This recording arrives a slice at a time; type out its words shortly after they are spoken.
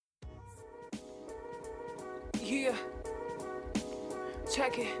Yeah.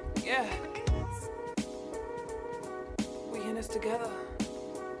 Check it. Yeah. We in this together.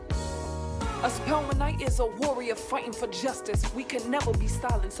 A Spellman Knight is a warrior fighting for justice. We can never be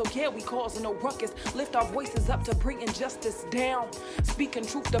silent, so yeah, we causing a ruckus. Lift our voices up to bring injustice down. Speaking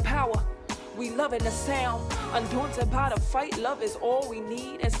truth to power. We loving the sound. Undaunted by the fight, love is all we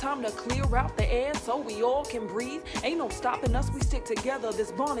need. It's time to clear out the air so we all can breathe. Ain't no stopping us, we stick together.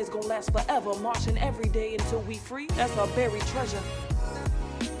 This bond is gonna last forever. Marching every day until we free. That's our buried treasure.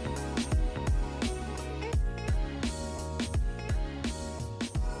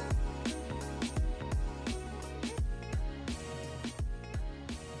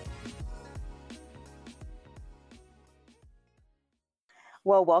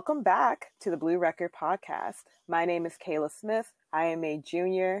 Well, welcome back to the Blue Record Podcast. My name is Kayla Smith. I am a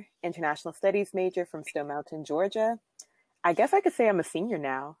junior international studies major from Stone Mountain, Georgia. I guess I could say I'm a senior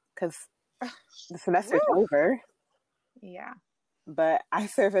now because the semester's over. Yeah. But I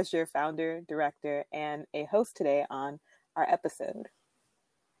serve as your founder, director, and a host today on our episode.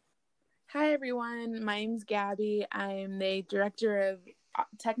 Hi, everyone. My name's Gabby. I'm the director of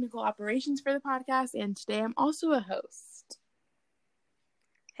technical operations for the podcast, and today I'm also a host.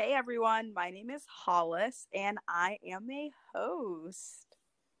 Hey everyone, my name is Hollis and I am a host.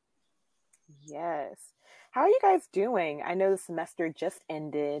 Yes. How are you guys doing? I know the semester just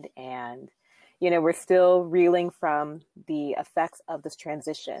ended and, we're still reeling from the effects of this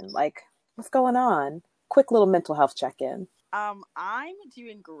transition. Like, what's going on? Quick little mental health check-in. I'm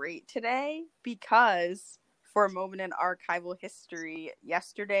doing great today because for a moment in archival history,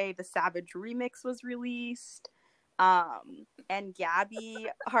 yesterday the Savage remix was released. And Gabby,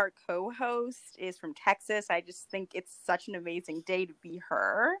 our co-host, is from Texas. I just think it's such an amazing day to be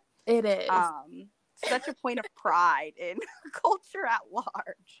her. It is. Such a point of pride in culture at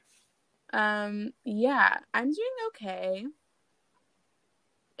large. Yeah, I'm doing okay.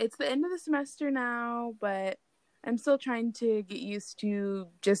 It's the end of the semester now, but I'm still trying to get used to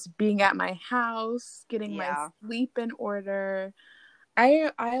just being at my house, getting my sleep in order. I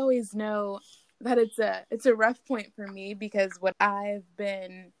always know that it's a rough point for me because when I've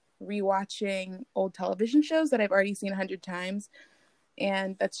been rewatching old television shows that I've already seen 100 times,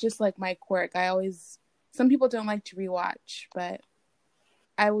 and that's just like my quirk. Some people don't like to rewatch, but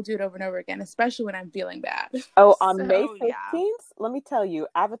I will do it over and over again, especially when I'm feeling bad. Oh, on May 15th, let me tell you,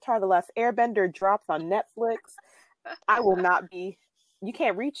 Avatar: The Last Airbender drops on Netflix. I will not be, you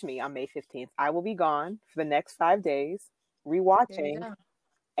can't reach me on May 15th. I will be gone for the next 5 days, rewatching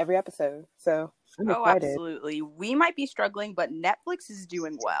every episode. So I'm excited. Absolutely. We might be struggling, but Netflix is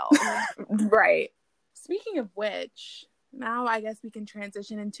doing well. Right. Speaking of which, now I guess we can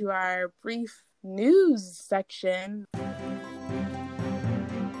transition into our brief news section.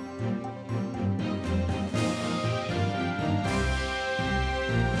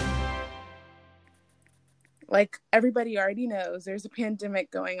 Like everybody already knows, there's a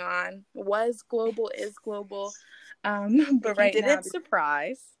pandemic going on. Was global, is global. But right now, didn't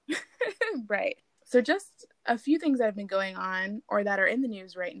surprise. Right. So just a few things that have been going on or that are in the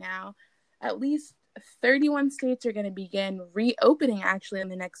news right now. At least 31 states are going to begin reopening actually in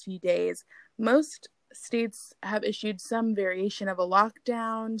the next few days. Most states have issued some variation of a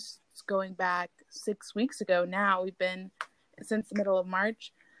lockdown. It's going back 6 weeks ago now. We've been since the middle of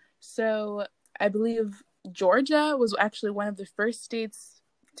March. So I believe Georgia was actually one of the first states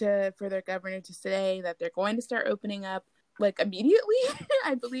for their governor to say that they're going to start opening up like immediately.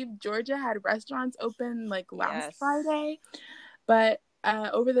 I believe Georgia had restaurants open like last Friday, but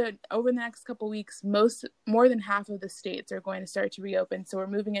over the next couple weeks, more than half of the states are going to start to reopen. So we're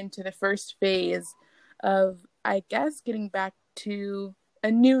moving into the first phase of, I guess, getting back to a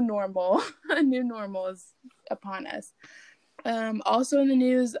new normal. A new normal is upon us. Also in the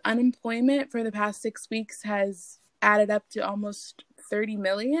news, unemployment for the past 6 weeks has added up to almost 30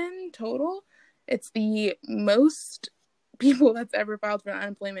 million total. It's the most people that's ever filed for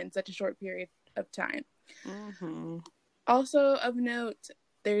unemployment in such a short period of time. Mm-hmm. Also of note,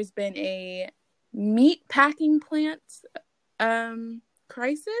 there's been a meat packing plant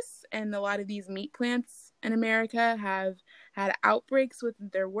crisis, and a lot of these meat plants in America have had outbreaks with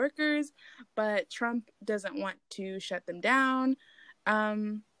their workers, but Trump doesn't want to shut them down.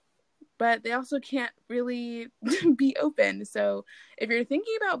 But they also can't really be open. So if you're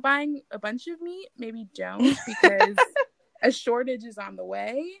thinking about buying a bunch of meat, maybe don't, because a shortage is on the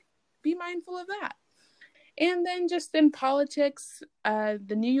way. Be mindful of that. And then just in politics,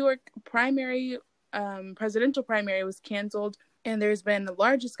 the New York primary, presidential primary was canceled. And there's been a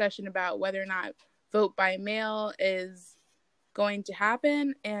large discussion about whether or not vote by mail is going to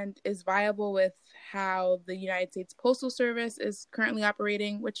happen and is viable with how the United States Postal Service is currently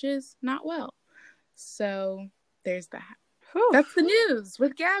operating, which is not well. So there's that. Whew. That's the news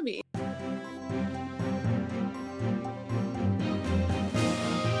with Gabby.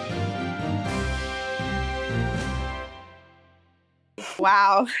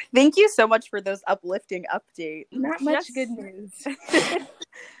 Wow. Thank you so much for those uplifting updates. Not much good news.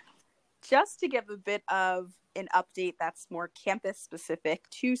 Just to give a bit of an update that's more campus specific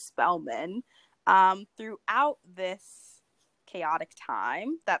to Spelman, throughout this chaotic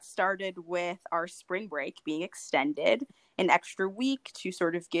time that started with our spring break being extended an extra week to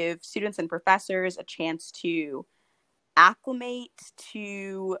sort of give students and professors a chance to acclimate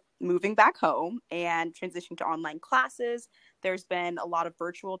to moving back home and transition to online classes. There's been a lot of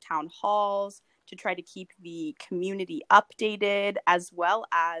virtual town halls to try to keep the community updated, as well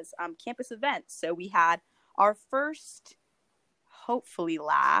as campus events. So we had our first, hopefully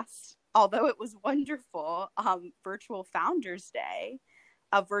last, although it was wonderful, virtual Founders Day,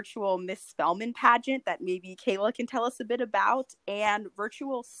 a virtual Miss Spellman pageant that maybe Kayla can tell us a bit about, and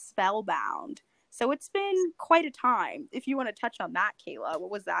virtual Spellbound. So it's been quite a time. If you want to touch on that, Kayla, what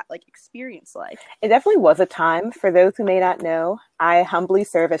was that experience like? It definitely was a time. For those who may not know, I humbly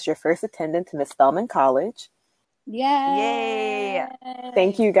serve as your first attendant to Miss Spelman College. Yay!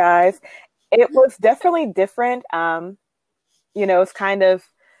 Thank you, guys. It was definitely different. It's kind of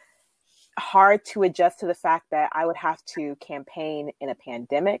hard to adjust to the fact that I would have to campaign in a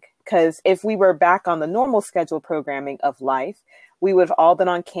pandemic, because if we were back on the normal schedule programming of life, we would have all been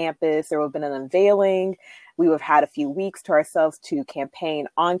on campus. There would have been an unveiling. We would have had a few weeks to ourselves to campaign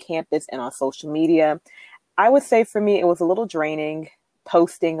on campus and on social media. I would say for me, it was a little draining,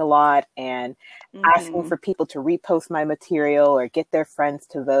 posting a lot and asking for people to repost my material or get their friends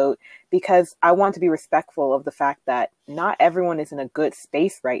to vote, because I want to be respectful of the fact that not everyone is in a good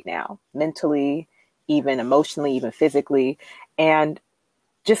space right now, mentally, even emotionally, even physically. And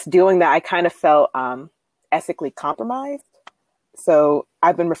just doing that, I kind of felt ethically compromised. So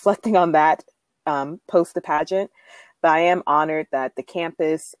I've been reflecting on that post the pageant, but I am honored that the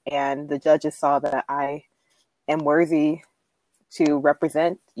campus and the judges saw that I am worthy to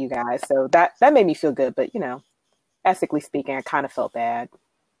represent you guys. So that made me feel good, but ethically speaking, I kind of felt bad.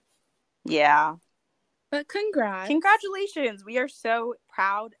 Yeah. But congrats. Congratulations. We are so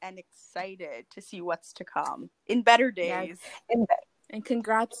proud and excited to see what's to come in better days. Yes. And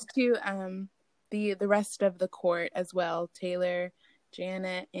congrats to the rest of the court as well, Taylor,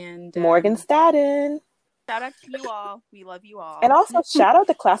 Janet, and Morgan Staden. Shout out to you all. We love you all. And also shout out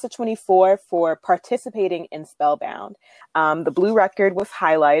to Class of 24 for participating in Spellbound. The blue record was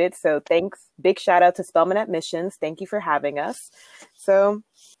highlighted. So thanks. Big shout out to Spelman Admissions. Thank you for having us. So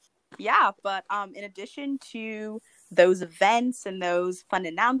yeah, but in addition to those events and those fun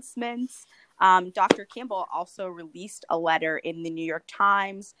announcements, Dr. Campbell also released a letter in the New York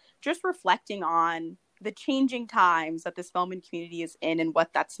Times just reflecting on the changing times that the Spelman community is in and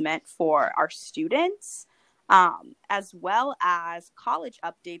what that's meant for our students, as well as college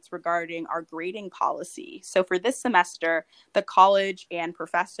updates regarding our grading policy. So for this semester, the college and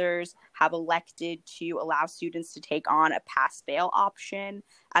professors have elected to allow students to take on a pass-fail option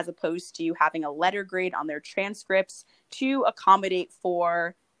as opposed to having a letter grade on their transcripts to accommodate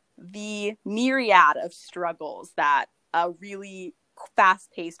for the myriad of struggles that a really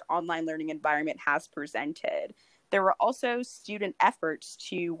fast-paced online learning environment has presented. There were also student efforts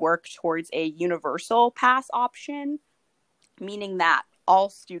to work towards a universal pass option, meaning that all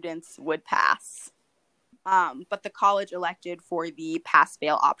students would pass. But the college elected for the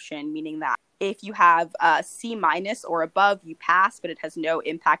pass-fail option, meaning that if you have a C- or above, you pass, but it has no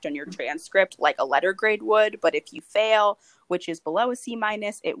impact on your transcript like a letter grade would. But if you fail, which is below a C-,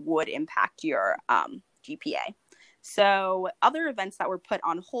 it would impact your GPA. So other events that were put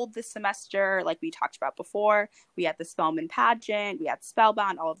on hold this semester, like we talked about before, we had the Spelman pageant, we had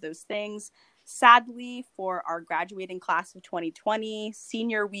Spellbound, all of those things. Sadly, for our graduating class of 2020,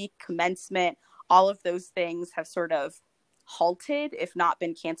 senior week, commencement, all of those things have sort of halted, if not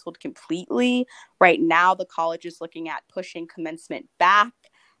been canceled completely. Right now, the college is looking at pushing commencement back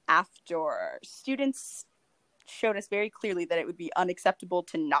after students showed us very clearly that it would be unacceptable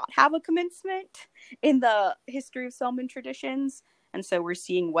to not have a commencement in the history of Spelman traditions. And so we're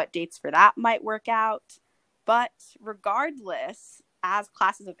seeing what dates for that might work out. But regardless, as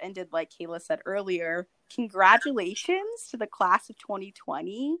classes have ended, like Kayla said earlier, congratulations to the class of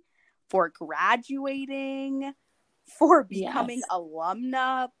 2020 for graduating, for becoming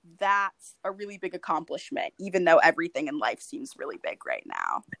alumna. That's a really big accomplishment, even though everything in life seems really big right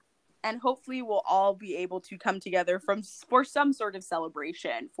now. And hopefully we'll all be able to come together for some sort of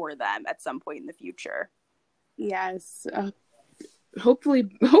celebration for them at some point in the future. Yes. Hopefully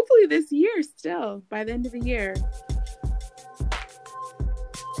this year still, by the end of the year.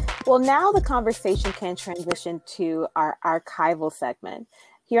 Well, now the conversation can transition to our archival segment.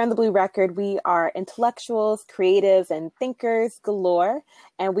 Here on the Blue Record, we are intellectuals, creatives, and thinkers galore,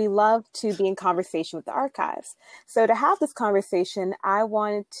 and we love to be in conversation with the archives. So to have this conversation, we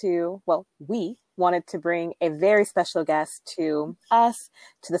wanted to bring a very special guest to us,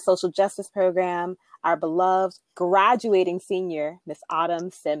 to the social justice program, our beloved graduating senior, Miss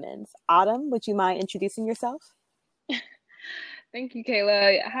Autumn Simmons. Autumn, would you mind introducing yourself? Thank you,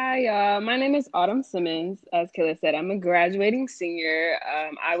 Kayla. Hi, y'all. My name is Autumn Simmons. As Kayla said, I'm a graduating senior.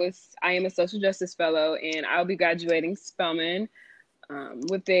 I am a social justice fellow, and I'll be graduating Spelman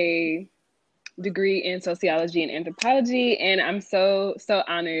with a degree in sociology and anthropology. And I'm so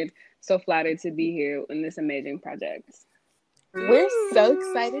honored, so flattered to be here in this amazing project. We're so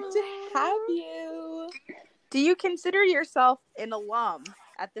excited to have you. Do you consider yourself an alum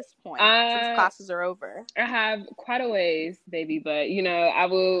at this point, since classes are over? I have quite a ways, baby, but I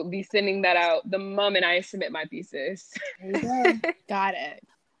will be sending that out the moment I submit my thesis. There you go. Got it.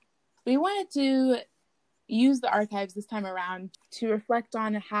 We wanted to use the archives this time around to reflect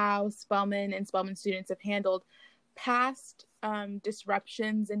on how Spelman and Spelman students have handled past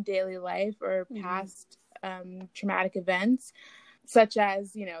disruptions in daily life or past traumatic events, such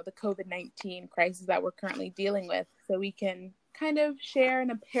as, the COVID-19 crisis that we're currently dealing with. So we can kind of share in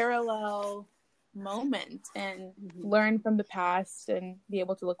a parallel moment and learn from the past and be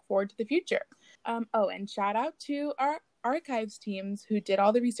able to look forward to the future. And shout out to our archives teams who did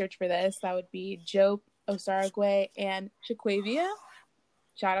all the research for this. That would be Joe Osaragwe and Shaquavia.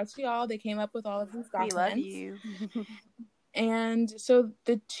 Shout out to y'all. They came up with all of these documents. We love you. And so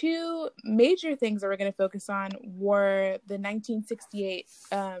the two major things that we're going to focus on were the 1968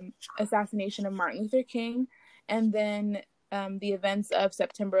 assassination of Martin Luther King, and then the events of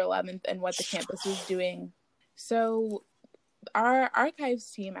September 11th and what the campus was doing. So our archives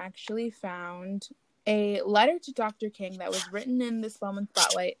team actually found a letter to Dr. King that was written in the Spelman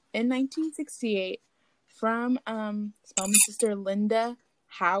Spotlight in 1968 from Spelman's sister Linda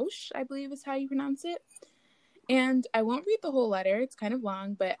Hausch, I believe is how you pronounce it. And I won't read the whole letter. It's kind of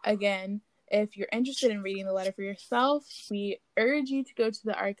long, but again, if you're interested in reading the letter for yourself, we urge you to go to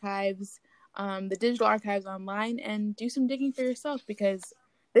the archives, the digital archives online, and do some digging for yourself, because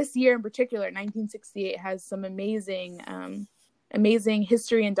this year in particular, 1968, has some amazing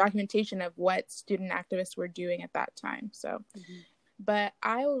history and documentation of what student activists were doing at that time. So, but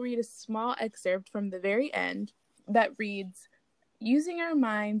I will read a small excerpt from the very end that reads, "Using our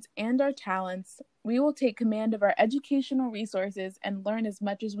minds and our talents, we will take command of our educational resources and learn as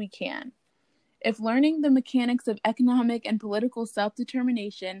much as we can. If learning the mechanics of economic and political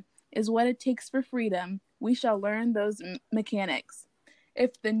self-determination is what it takes for freedom, we shall learn those mechanics.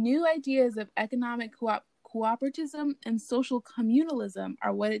 If the new ideas of economic cooperatism and social communalism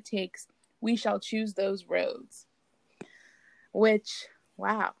are what it takes, we shall choose those roads." Which,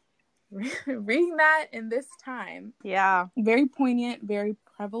 wow. Reading that in this time. Yeah. Very poignant, very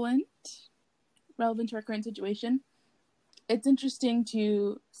relevant to our current situation. It's interesting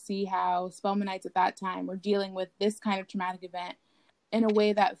to see how Spelmanites at that time were dealing with this kind of traumatic event in a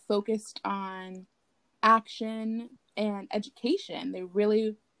way that focused on action and education. They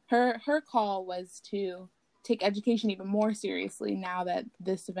really, her call was to take education even more seriously now that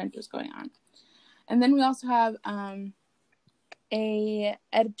this event was going on. And then we also have a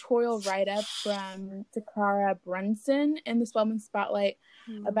editorial write-up from Takara Brunson in the Spelman Spotlight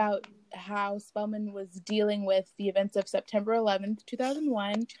about how Spelman was dealing with the events of September 11th,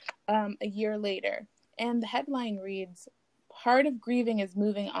 2001, a year later. And the headline reads, "Part of grieving is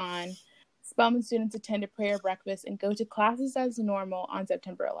moving on. Spelman students attend a prayer breakfast and go to classes as normal on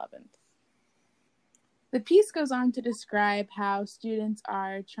September 11th. The piece goes on to describe how students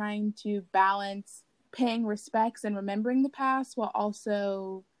are trying to balance paying respects and remembering the past while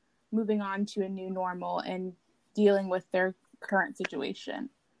also moving on to a new normal and dealing with their current situation.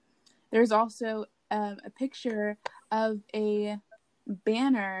 There's also a picture of a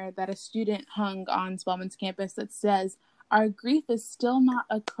banner that a student hung on Spelman's campus that says, "Our grief is still not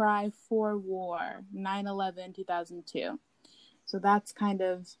a cry for war, 9/11, 2002. So that's kind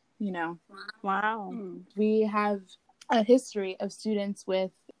of, Wow. We have a history of students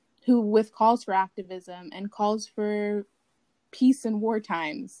with calls for activism and calls for peace in war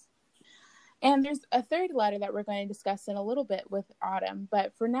times. And there's a third letter that we're going to discuss in a little bit with Autumn.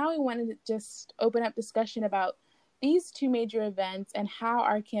 But for now, we wanted to just open up discussion about these two major events and how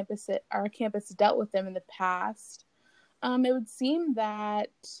our campus dealt with them in the past, it would seem that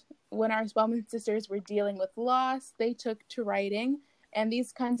when our Spelman sisters were dealing with loss, they took to writing, and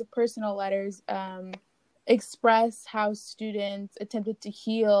these kinds of personal letters express how students attempted to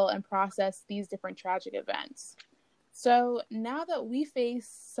heal and process these different tragic events. So now that we face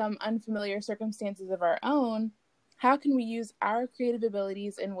some unfamiliar circumstances of our own, how can we use our creative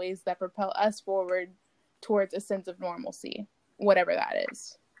abilities in ways that propel us forward towards a sense of normalcy, whatever that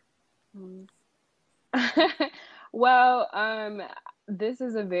is? Well, this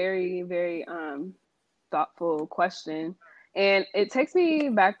is a very, very thoughtful question. And it takes me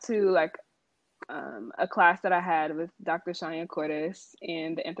back to like a class that I had with Dr. Shania Cordes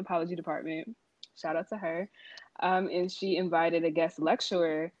in the anthropology department. Shout out to her. And she invited a guest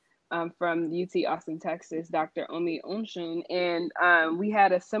lecturer from UT Austin, Texas, Dr. Omi Onshun. And we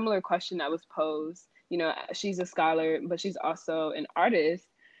had a similar question that was posed. You know, she's a scholar, but she's also an artist.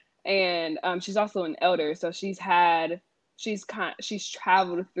 And she's also an elder. So she's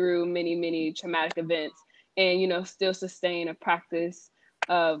traveled through many, many traumatic events and, you know, still sustain a practice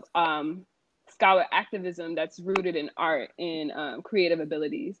of scholar activism that's rooted in art and creative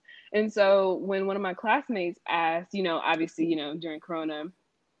abilities. And so when one of my classmates asked, you know, obviously, you know, during Corona,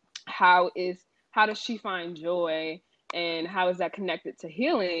 how does she find joy and how is that connected to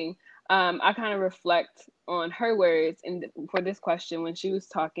healing? I kind of reflect on her words for this question when she was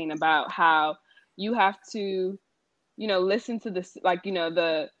talking about how you have to, you know, listen to this, like, you know,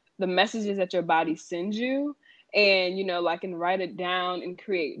 the messages that your body sends you and, you know, like, and write it down and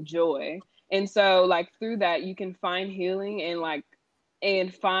create joy. And so like through that, you can find healing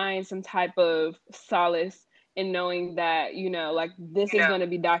and find some type of solace in knowing that, you know, like this is going to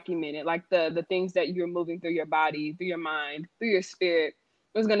be documented, like the things that you're moving through your body, through your mind, through your spirit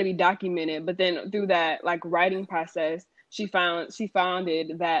was going to be documented. But then through that like writing process, she found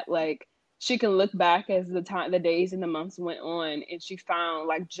it that like she can look back as the days and the months went on, and she found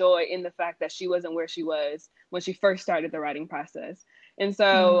like joy in the fact that she wasn't where she was when she first started the writing process. And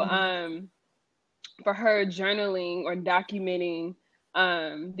so for her, journaling or documenting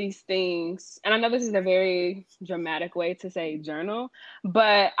these things, and I know this is a very dramatic way to say journal,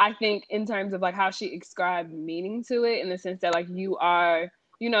 but I think in terms of like how she ascribed meaning to it, in the sense that like you are,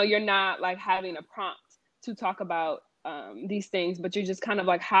 you know, you're not like having a prompt to talk about these things, but you're just kind of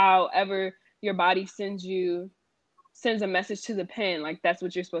like however your body sends a message to the pen, like that's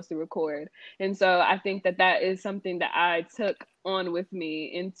what you're supposed to record. And so I think that is something that I took on with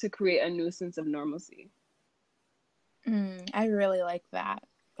me and to create a new sense of normalcy. I really like that.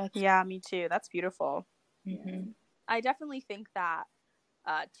 Yeah, me too. That's beautiful. Mm-hmm. I definitely think that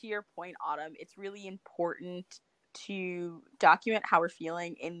to your point, Autumn, it's really important to document how we're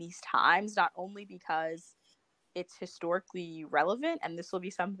feeling in these times, not only because it's historically relevant and this will be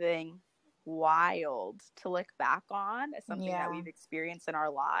something wild to look back on as something that we've experienced in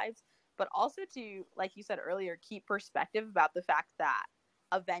our lives, but also to, like you said earlier, keep perspective about the fact that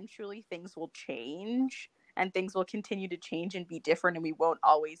eventually things will change and things will continue to change and be different, and we won't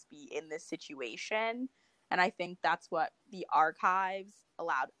always be in this situation. And I think that's what the archives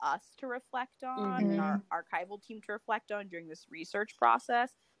allowed us to reflect on, and our archival team to reflect on during this research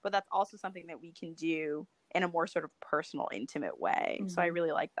process. But that's also something that we can do in a more sort of personal, intimate way. So I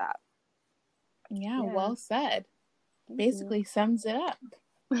really like that. Yeah, well said. Basically sums it up.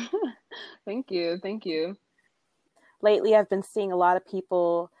 Thank you. Lately, I've been seeing a lot of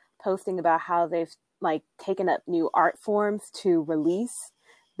people posting about how they've like taken up new art forms to release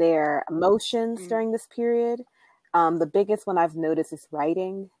their emotions during this period. The biggest one I've noticed is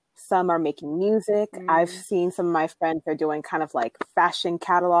writing. Some are making music. I've seen some of my friends are doing kind of like fashion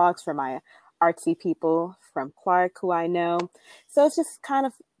catalogs for my artsy people from Clark, who I know. So it's just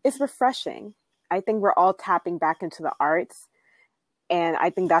it's refreshing. I think we're all tapping back into the arts, and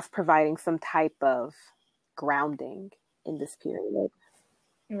I think that's providing some type of grounding in this period.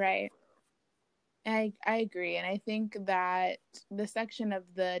 Right. I agree. And I think that the section of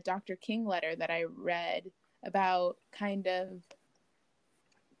the Dr. King letter that I read about kind of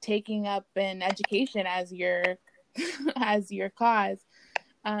taking up an education as your cause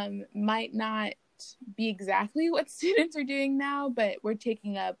might not be exactly what students are doing now, but we're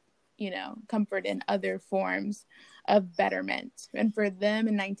taking up, comfort in other forms of betterment. And for them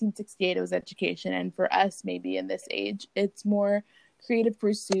in 1968, it was education. And for us, maybe in this age, it's more creative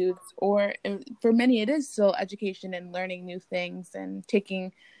pursuits, or for many, it is still education and learning new things and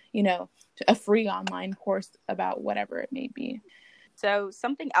taking, a free online course about whatever it may be. So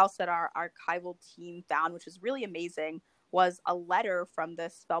something else that our archival team found, which is really amazing, was a letter from the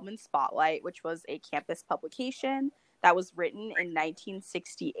Spelman Spotlight, which was a campus publication that was written in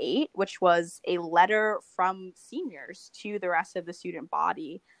 1968, which was a letter from seniors to the rest of the student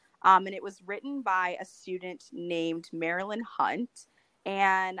body. And it was written by a student named Marilyn Hunt.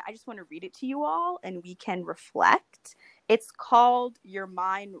 And I just want to read it to you all and we can reflect. It's called Your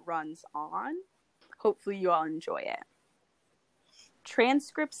Mind Runs On. Hopefully you all enjoy it.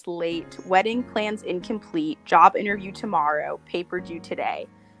 Transcripts late, wedding plans incomplete, job interview tomorrow, paper due today.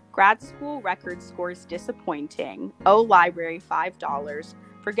 Grad school record scores disappointing. Oh, library $5.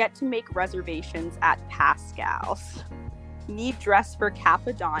 Forget to make reservations at Pascal's. Need dress for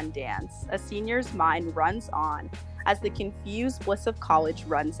Kappa Dawn dance. A senior's mind runs on as the confused bliss of college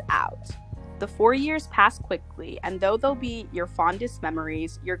runs out. The 4 years pass quickly, and though they'll be your fondest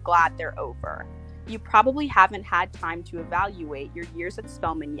memories, you're glad they're over. You probably haven't had time to evaluate your years at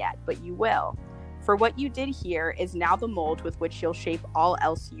Spelman yet, but you will. For what you did here is now the mold with which you'll shape all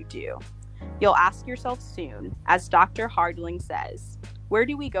else you do. You'll ask yourself soon, as Dr. Hardling says, where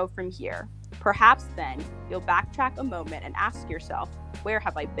do we go from here? Perhaps then, you'll backtrack a moment and ask yourself, where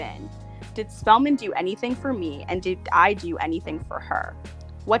have I been? Did Spelman do anything for me, and did I do anything for her?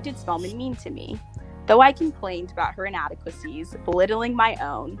 What did Spelman mean to me? Though I complained about her inadequacies, belittling my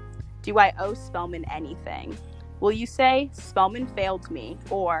own, do I owe Spelman anything? Will you say, Spelman failed me,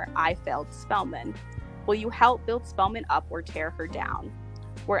 or I failed Spelman? Will you help build Spelman up or tear her down?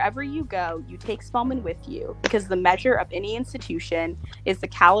 Wherever you go, you take Spelman with you, because the measure of any institution is the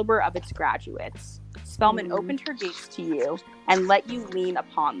caliber of its graduates. Spelman opened her gates to you and let you lean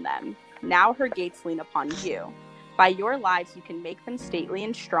upon them. Now her gates lean upon you. By your lives, you can make them stately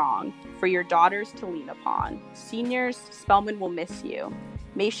and strong for your daughters to lean upon. Seniors, Spelman will miss you.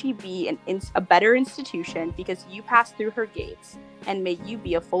 May she be a better institution because you passed through her gates, and may you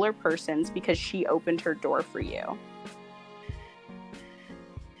be a fuller person because she opened her door for you.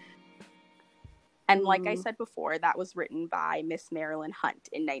 And like I said before, that was written by Miss Marilyn Hunt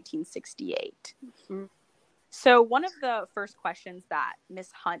in 1968. So one of the first questions that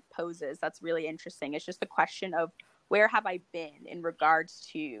Miss Hunt poses that's really interesting is just the question of where have I been in regards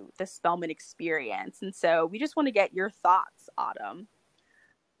to the Spelman experience? And so we just want to get your thoughts, Autumn.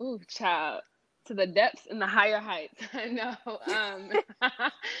 Ooh, child, to the depths and the higher heights. I know.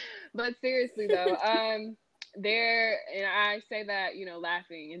 But seriously though, and I say that,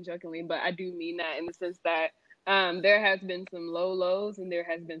 laughing and jokingly, but I do mean that in the sense that there has been some low lows and there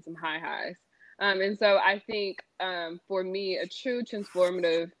has been some high highs. And so I think for me, a true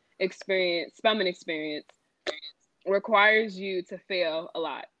transformative experience, Spelman experience, requires you to fail a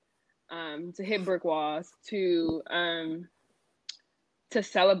lot, to hit brick walls, to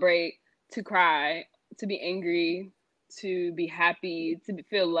celebrate, to cry, to be angry, to be happy, to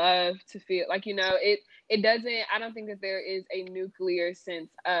feel love, to feel like, it doesn't, I don't think that there is a nuclear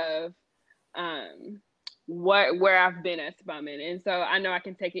sense of where I've been at Spelman. And so I know I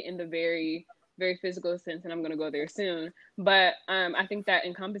can take it in the very, very physical sense, and I'm going to go there soon. But I think that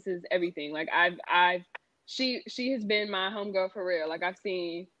encompasses everything. Like she has been my homegirl for real. Like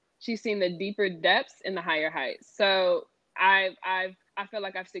she's seen the deeper depths and the higher heights. So I feel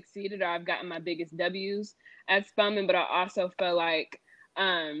like I've succeeded, or I've gotten my biggest W's at Spelman, but I also feel like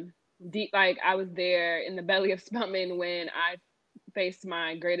like I was there in the belly of Spelman when I faced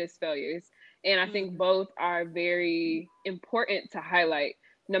my greatest failures. And I think both are very important to highlight.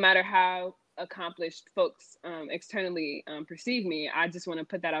 No matter how accomplished folks externally perceive me, I just want to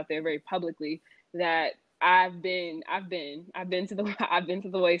put that out there very publicly that I've been to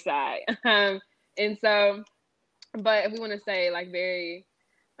the wayside. And so, but if we want to say like very,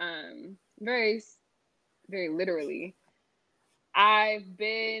 very, very literally, I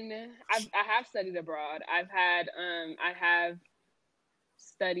have studied abroad. I have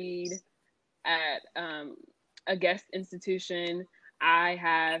studied at a guest institution. I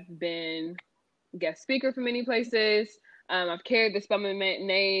have been guest speaker for many places. I've carried the Spelman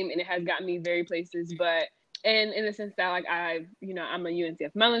name, and it has gotten me very places. But and in the sense that like I'm a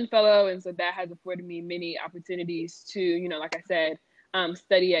UNCF Mellon Fellow, and so that has afforded me many opportunities to, like I said,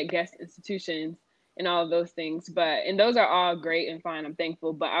 study at guest institutions and all of those things. And those are all great and fine. I'm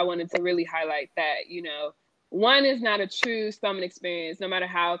thankful. But I wanted to really highlight that, one is not a true Spelman experience, no matter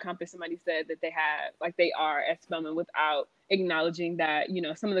how accomplished somebody said that they are at Spelman, without acknowledging that,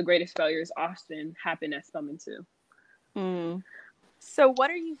 some of the greatest failures often happen at Spelman too. So what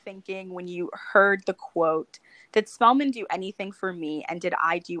are you thinking when you heard the quote, did Spelman do anything for me, and did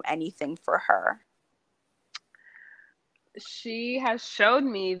I do anything for her? She has showed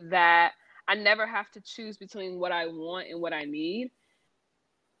me that I never have to choose between what I want and what I need.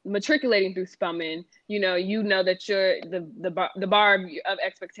 matriculating through Spelman, you know that the bar of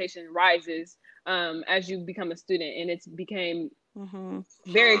expectation rises as you become a student, and it's became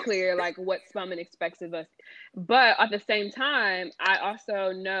very clear like what Spelman expects of us. But at the same time, I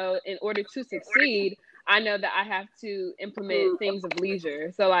also know in order to succeed, I know that I have to implement things of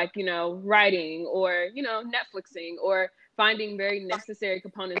leisure. So like, writing or, Netflixing or finding very necessary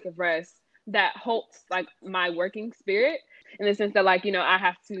components of rest that halts like my working spirit, in the sense that like,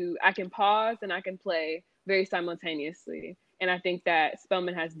 I can pause and I can play very simultaneously. And I think that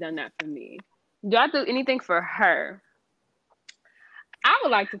Spelman has done that for me. Do I do anything for her? I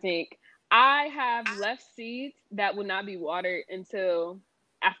would like to think I have left seeds that will not be watered until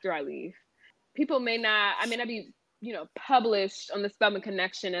after I leave. I may not be, published on the Spelman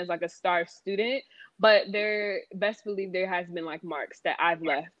Connection as like a star student, but there, best believe there has been like marks that I've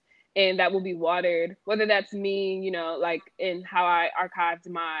left and that will be watered, whether that's me, like in how I archived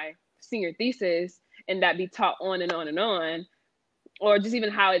my senior thesis and that be taught on and on and on, or just even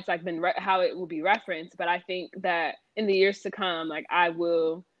how it's like how it will be referenced. But I think that in the years to come, like I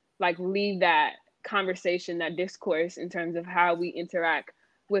will like leave that conversation, that discourse in terms of how we interact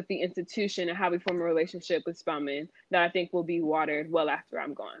with the institution and how we form a relationship with Spelman, that I think will be watered well after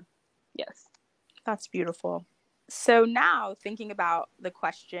I'm gone. Yes. That's beautiful. So now thinking about the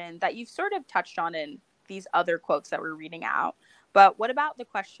question that you've sort of touched on in these other quotes that we're reading out, but what about the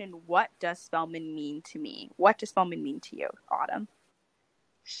question, what does Spelman mean to me? What does Spelman mean to you, Autumn?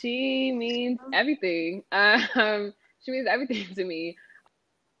 She means everything. She means everything to me.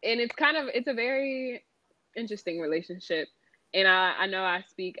 And it's a very interesting relationship. And I know I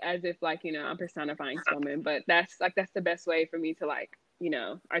speak as if like, I'm personifying Spelman, but that's the best way for me to like,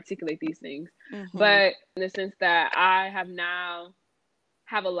 articulate these things. But in the sense that I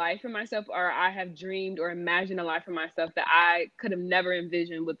have a life for myself, or I have dreamed or imagined a life for myself that I could have never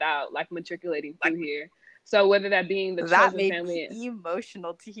envisioned without like matriculating through here. So whether that being the chosen family. That made me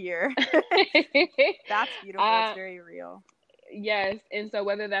emotional to hear. That's beautiful. It's very real. Yes. And so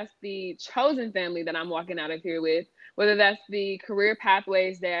whether that's the chosen family that I'm walking out of here with, whether that's the career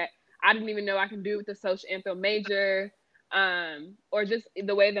pathways that I didn't even know I can do with the social anthro major, or just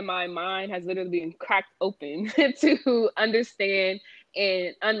the way that my mind has literally been cracked open to understand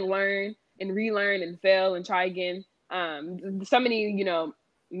and unlearn and relearn and fail and try again. So many,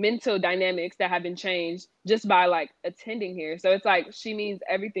 mental dynamics that have been changed just by like attending here. So it's like she means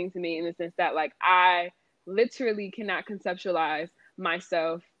everything to me in the sense that like I literally cannot conceptualize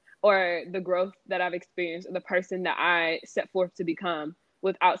myself or the growth that I've experienced or the person that I set forth to become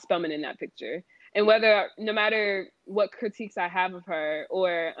without Spelman in that picture. And no matter what critiques I have of her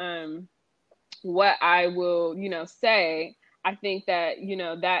or what I will, say, I think that,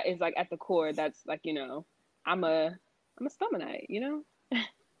 that is like at the core. That's like, I'm a Spelmanite,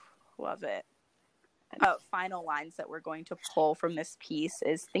 Love it. Final lines that we're going to pull from this piece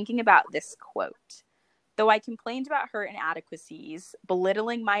is thinking about this quote. Though I complained about her inadequacies,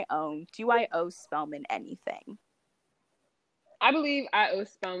 belittling my own, do I owe Spelman anything? I believe I owe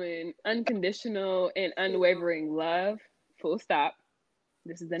Spelman unconditional and unwavering love, full stop.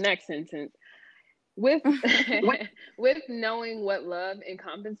 This is the next sentence. With knowing what love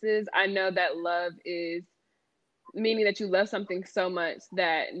encompasses, I know that love is meaning that you love something so much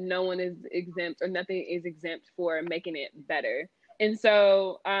that no one is exempt or nothing is exempt for making it better. And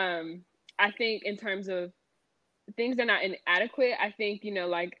so I think in terms of things that are not inadequate, I think,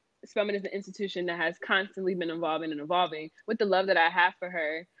 like Spelman is an institution that has constantly been evolving and evolving. With the love that I have for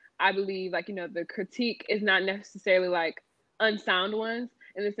her, I believe like, the critique is not necessarily like unsound ones,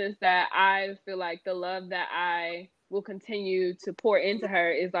 in the sense that I feel like the love that I will continue to pour into her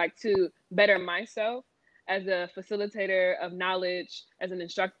is like to better myself as a facilitator of knowledge, as an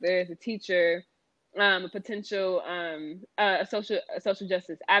instructor, as a teacher, a potential a social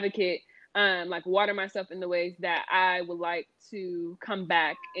justice advocate, like water myself in the ways that I would like to come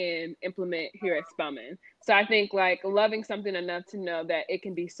back and implement here at Spelman. So I think like loving something enough to know that it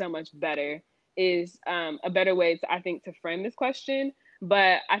can be so much better is a better way to frame this question.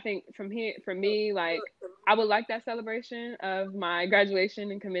 But I think for me, like I would like that celebration of my graduation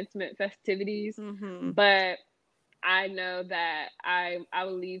and commencement festivities, but I know that I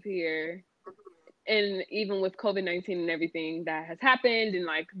will leave here, and even with COVID-19 and everything that has happened, and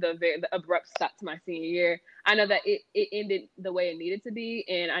like the abrupt stop to my senior year, I know that it ended the way it needed to be,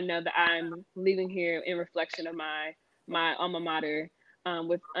 and I know that I'm leaving here in reflection of my alma mater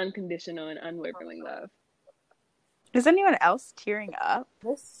with unconditional and unwavering love. Is anyone else tearing up?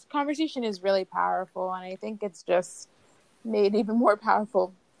 This conversation is really powerful, and I think it's just made even more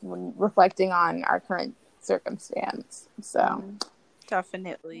powerful when reflecting on our current circumstance. So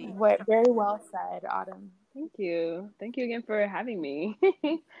Definitely. Very well said, Autumn. Thank you. Thank you again for having me.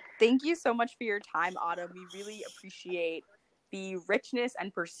 Thank you so much for your time, Autumn. We really appreciate the richness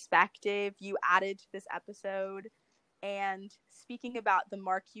and perspective you added to this episode. And speaking about the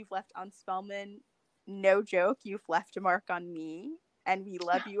mark you've left on Spelman, no joke, you've left a mark on me. And we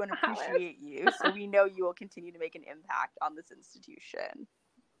love you and appreciate you. So we know you will continue to make an impact on this institution.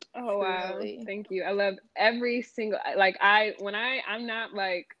 Oh, wow. Truly. Thank you. I love every single, I'm not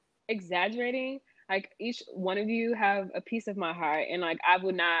like exaggerating, like each one of you have a piece of my heart, and like I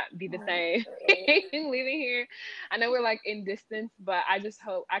would not be the same leaving here. I know we're like in distance, but I just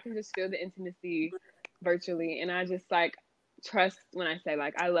hope I can just feel the intimacy virtually. And I just like trust when I say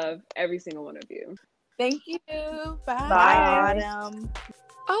like I love every single one of you. Thank you. Bye. Bye, Autumn.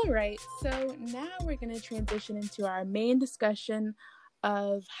 All right, so now we're going to transition into our main discussion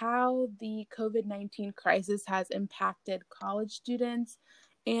of how the COVID-19 crisis has impacted college students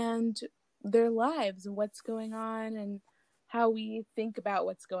and their lives, and what's going on, and how we think about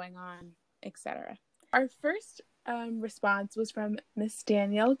what's going on, etc. Our first response was from Miss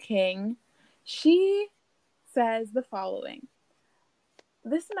Danielle King. She says the following.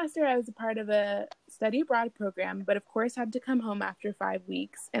 This semester, I was a part of a study abroad program, but of course had to come home after 5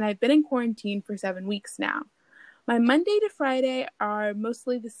 weeks, and I've been in quarantine for 7 weeks now. My Monday to Friday are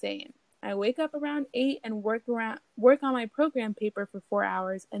mostly the same. I wake up around 8 and work on my program paper for 4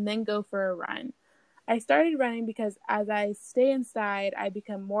 hours and then go for a run. I started running because as I stay inside, I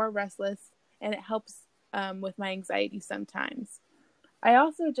become more restless, and it helps with my anxiety sometimes. I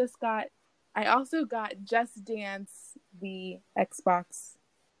also got Just Dance, the Xbox.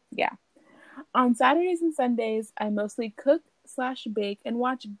 Yeah. On Saturdays and Sundays, I mostly cook/bake and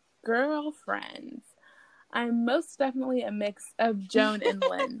watch Girlfriends. I'm most definitely a mix of Joan and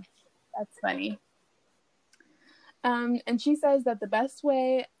Lynn. That's funny. And she says that the best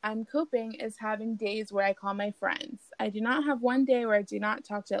way I'm coping is having days where I call my friends. I do not have one day where I do not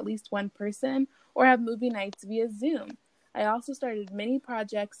talk to at least one person or have movie nights via Zoom. I also started many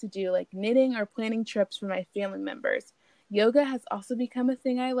projects to do, like knitting or planning trips for my family members. Yoga has also become a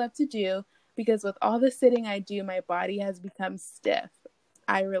thing I love to do because with all the sitting I do, my body has become stiff.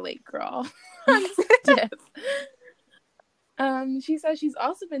 I relate, girl. I'm stiff. She says she's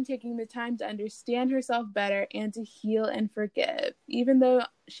also been taking the time to understand herself better and to heal and forgive. Even though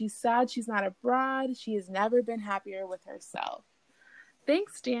she's sad she's not abroad, she has never been happier with herself.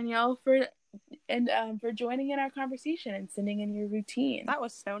 Thanks, Danielle, for joining in our conversation and sending in your routine. That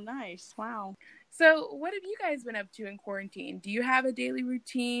was so nice. Wow. So what have you guys been up to in quarantine? Do you have a daily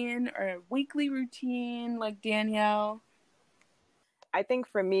routine or a weekly routine like Danielle? I think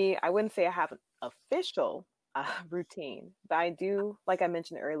for me, I wouldn't say I have an official routine, but I do, like I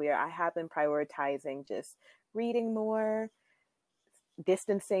mentioned earlier, I have been prioritizing just reading more,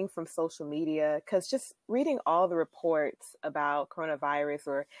 distancing from social media, because just reading all the reports about coronavirus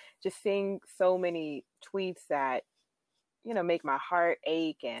or just seeing so many tweets that, make my heart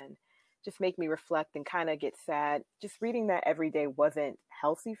ache and just make me reflect and kind of get sad. Just reading that every day wasn't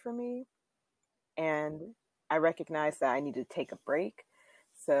healthy for me. And I recognized that I needed to take a break.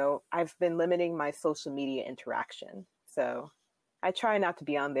 So I've been limiting my social media interaction. So I try not to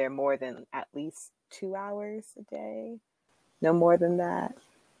be on there more than at least 2 hours a day. No more than that.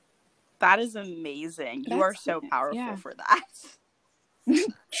 That is amazing. You are so powerful for that.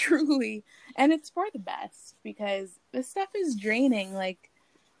 Truly. And it's for the best because this stuff is draining. Like,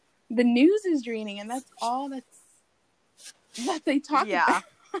 the news is draining, and that's all that they talk about.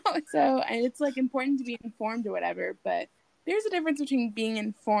 So, and it's like important to be informed or whatever, but there's a difference between being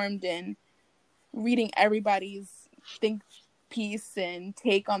informed and reading everybody's think piece and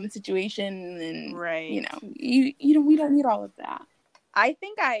take on the situation, and right. We don't need all of that. I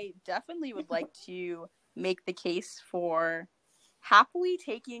think I definitely would like to make the case for happily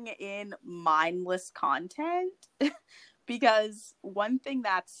taking in mindless content because one thing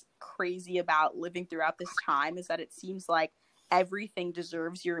that's crazy about living throughout this time is that it seems like everything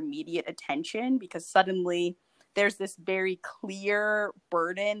deserves your immediate attention because suddenly there's this very clear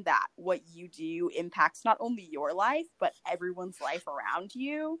burden that what you do impacts not only your life, but everyone's life around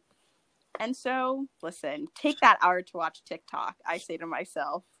you. And so, listen, take that hour to watch TikTok, I say to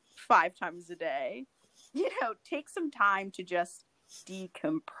myself 5 times a day. Take some time to just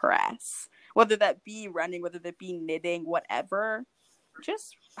decompress. Whether that be running, whether that be knitting, whatever.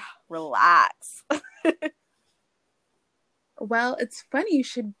 Just relax. Well, it's funny you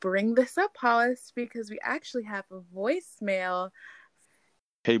should bring this up, Hollis, because we actually have a voicemail.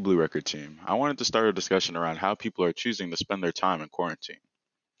 Hey, Blue Record team. I wanted to start a discussion around how people are choosing to spend their time in quarantine.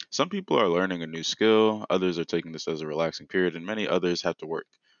 Some people are learning a new skill, others are taking this as a relaxing period, and many others have to work.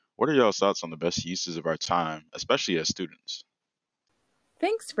 What are y'all's thoughts on the best uses of our time, especially as students?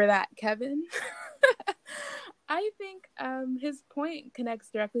 Thanks for that, Kevin. I think his point connects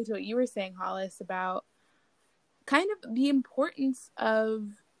directly to what you were saying, Hollis, about kind of the importance of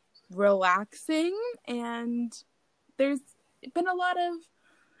relaxing. And there's been a lot of,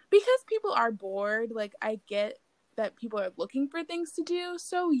 because people are bored, like I get that people are looking for things to do.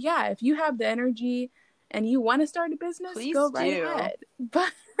 So yeah, if you have the energy and you want to start a business, Please go right do. ahead.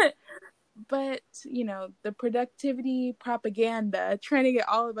 But you know, the productivity propaganda trying to get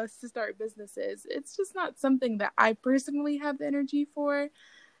all of us to start businesses, it's just not something that I personally have the energy for.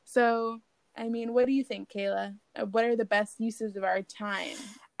 So I mean, what do you think, Kayla? What are the best uses of our time?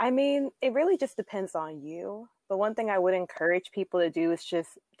 I mean, it really just depends on you. But one thing I would encourage people to do is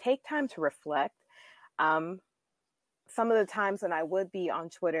just take time to reflect. Some of the times when I would be on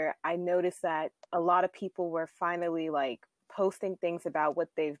Twitter, I noticed that a lot of people were finally like posting things about what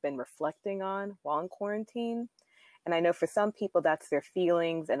they've been reflecting on while in quarantine. And I know for some people, that's their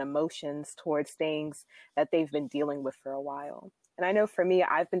feelings and emotions towards things that they've been dealing with for a while. And I know for me,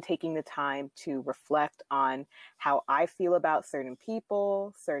 I've been taking the time to reflect on how I feel about certain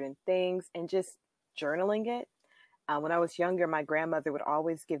people, certain things, and just journaling it. When I was younger, my grandmother would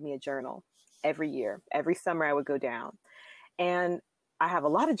always give me a journal every year. Every summer, I would go down. And I have a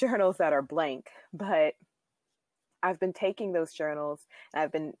lot of journals that are blank, but I've been taking those journals and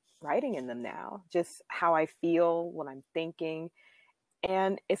I've been writing in them now, just how I feel, what I'm thinking.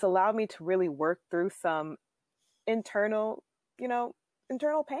 And it's allowed me to really work through some internal,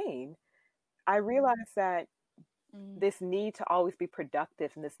 internal pain. I realized that this need to always be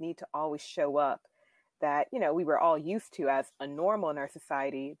productive and this need to always show up that, we were all used to as a normal in our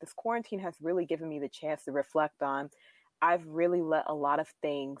society, this quarantine has really given me the chance to reflect on. I've really let a lot of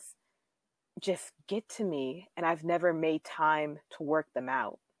things just get to me and I've never made time to work them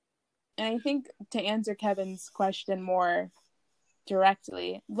out. And I think to answer Kevin's question more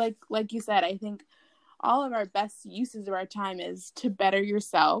directly, like you said, I think all of our best uses of our time is to better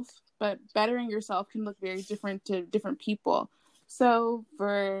yourself, but bettering yourself can look very different to different people. So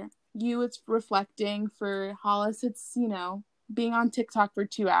for you, it's reflecting. For Hollis, it's, being on TikTok for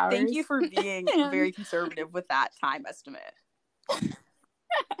 2 hours. Thank you for being very conservative with that time estimate.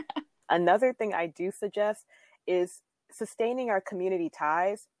 Another thing I do suggest is sustaining our community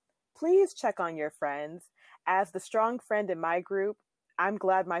ties. Please check on your friends. As the strong friend in my group, I'm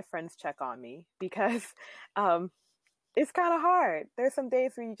glad my friends check on me because it's kind of hard. There's some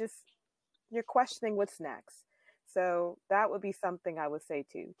days where you're questioning what's next. So that would be something I would say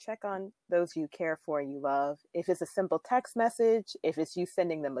too. Check on those you care for and you love. If it's a simple text message, if it's you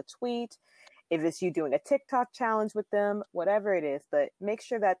sending them a tweet, if it's you doing a TikTok challenge with them, whatever it is, but make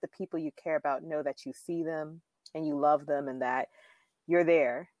sure that the people you care about know that you see them and you love them and that you're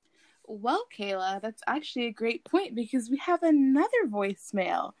there. Well, Kayla, that's actually a great point because we have another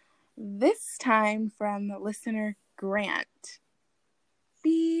voicemail, this time from listener Grant.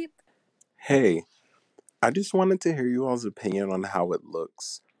 Beep. Hey, I just wanted to hear you all's opinion on how it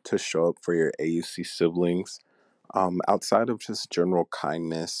looks to show up for your AUC siblings, outside of just general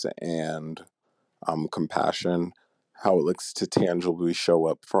kindness and compassion, how it looks to tangibly show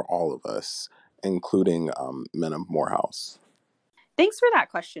up for all of us, including Men of Morehouse. Thanks for that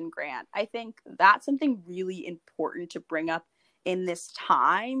question, Grant. I think that's something really important to bring up in this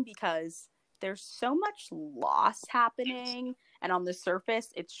time because there's so much loss happening. And on the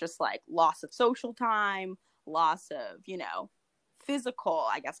surface, it's just like loss of social time, loss of, physical,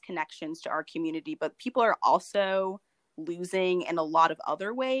 I guess, connections to our community. But people are also losing in a lot of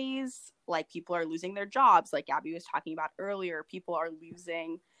other ways. Like people are losing their jobs, like Gabby was talking about earlier. People are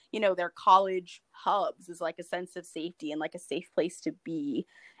losing their college hubs is like a sense of safety and like a safe place to be.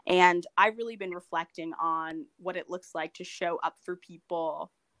 And I've really been reflecting on what it looks like to show up for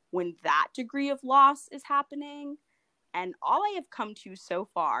people when that degree of loss is happening. And all I have come to so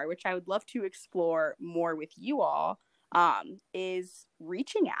far, which I would love to explore more with you all, is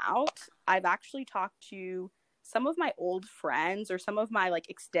reaching out. I've actually talked to some of my old friends or some of my like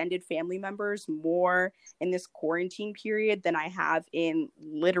extended family members more in this quarantine period than I have in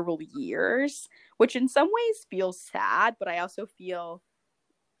literal years, which in some ways feels sad, but I also feel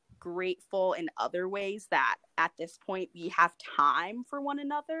grateful in other ways that at this point we have time for one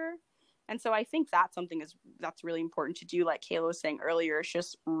another. And so I think that's something that's really important to do. Like Kayla was saying earlier, is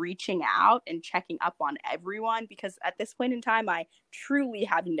just reaching out and checking up on everyone, because at this point in time, I truly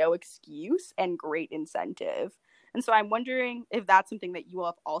have no excuse and great incentive. And so I'm wondering if that's something that you all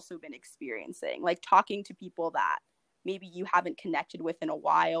have also been experiencing, like talking to people that maybe you haven't connected with in a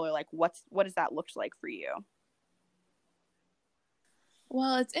while, or like what does that look like for you?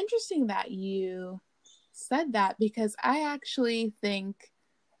 Well, it's interesting that you said that, because I actually think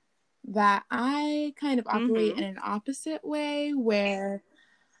that I kind of operate in an opposite way, where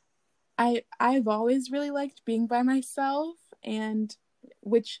I've always really liked being by myself, and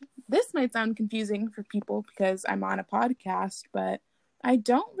which this might sound confusing for people because I'm on a podcast, but I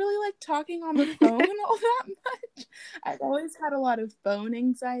don't really like talking on the phone all that much. I've always had a lot of phone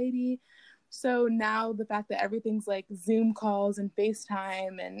anxiety. So now the fact that everything's like Zoom calls and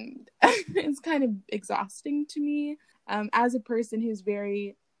FaceTime, and it's kind of exhausting to me, as a person who's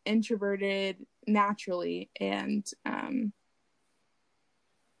very introverted naturally, and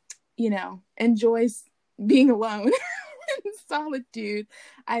enjoys being alone in solitude.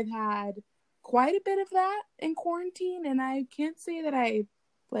 I've had quite a bit of that in quarantine, and I can't say that I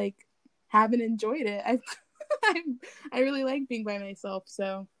haven't enjoyed it. I really like being by myself.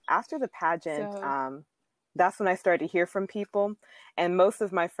 So after the pageant, that's when I started to hear from people, and most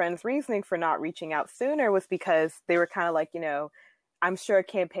of my friends' reasoning for not reaching out sooner was because they were kind of like, I'm sure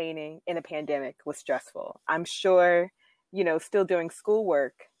campaigning in a pandemic was stressful. I'm sure, still doing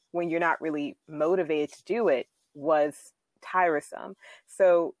schoolwork when you're not really motivated to do it was tiresome.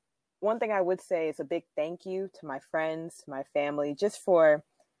 So one thing I would say is a big thank you to my friends, to my family, just for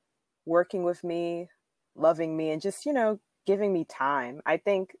working with me, loving me, and just, giving me time. I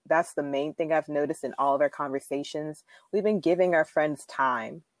think that's the main thing I've noticed in all of our conversations. We've been giving our friends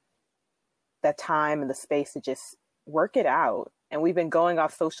time, that time and the space to just work it out. And we've been going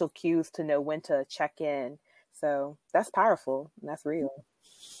off social cues to know when to check in. So that's powerful and that's real.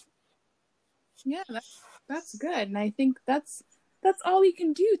 Yeah, that's good. And I think that's all we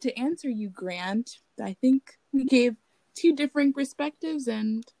can do to answer you, Grant. I think we gave two different perspectives,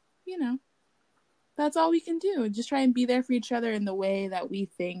 and, that's all we can do. Just try and be there for each other in the way that we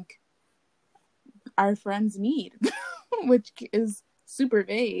think our friends need, which is super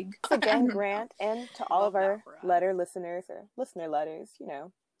vague. Again, Grant, and to all of our letter listeners or listener letters,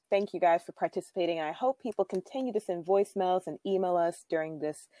 thank you guys for participating. And I hope people continue to send voicemails and email us during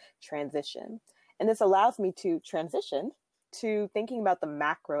this transition. And this allows me to transition to thinking about the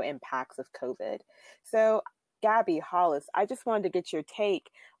macro impacts of COVID. So, Gabby, Hollis, I just wanted to get your take.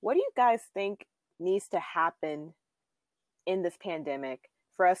 What do you guys think needs to happen in this pandemic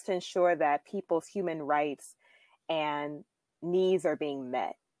for us to ensure that people's human rights and needs are being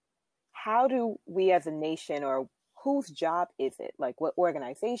met? How do we as a nation, or whose job is it? Like, what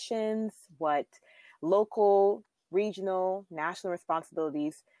organizations, what local, regional, national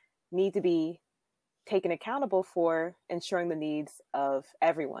responsibilities need to be taken accountable for ensuring the needs of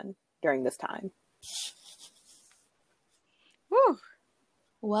everyone during this time? Whew.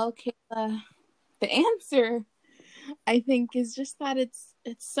 Well, Kayla, the answer, I think, is just that it's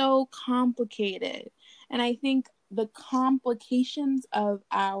so complicated. And I think the complications of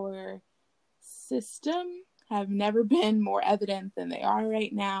our system have never been more evident than they are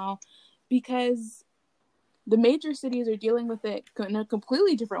right now, because the major cities are dealing with it in a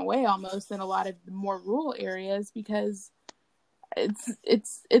completely different way almost than a lot of the more rural areas, because it's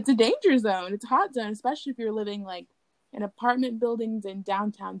a danger zone. It's a hot zone, especially if you're living like in apartment buildings in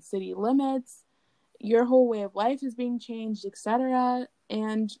downtown city limits. Your whole way of life is being changed, etc.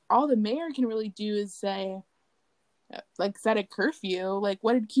 And all the mayor can really do is say, set a curfew. Like,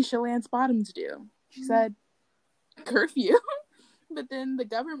 what did Keisha Lance Bottoms do? She said curfew. But then the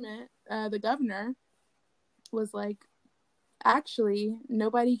governor was like, actually,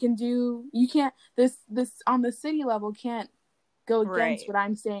 nobody can do, you can't, this on the city level can't go against what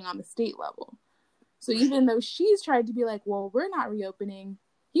I'm saying on the state level. So even though she's tried to be like, well, we're not reopening,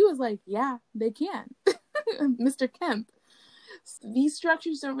 he was like, yeah, they can. Mr. Kemp. These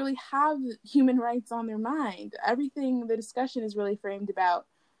structures don't really have human rights on their mind. Everything, the discussion is really framed about,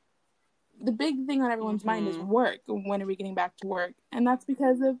 the big thing on everyone's mind is work. When are we getting back to work? And that's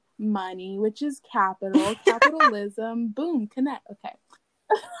because of money, which is capital, capitalism, boom, connect. Okay.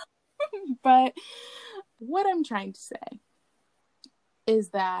 But what I'm trying to say is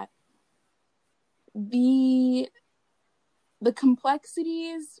that the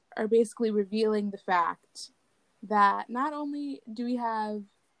complexities are basically revealing the fact that not only do we have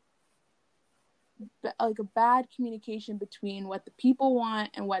like a bad communication between what the people want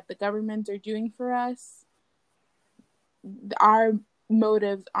and what the governments are doing for us, our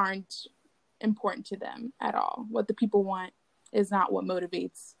motives aren't important to them at all. What the people want is not what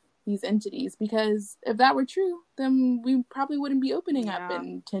motivates these entities, because if that were true, then we probably wouldn't be opening up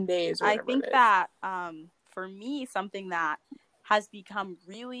in 10 days or whatever. I think that for me, something that has become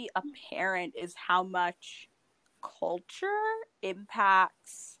really apparent is how much culture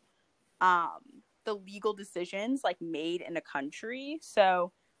impacts the legal decisions like made in a country.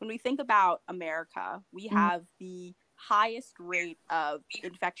 So when we think about America, we have the highest rate of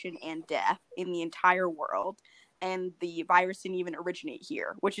infection and death in the entire world, and the virus didn't even originate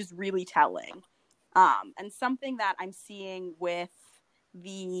here, which is really telling. And something that I'm seeing with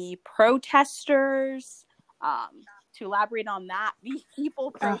the protesters, to elaborate on that, the people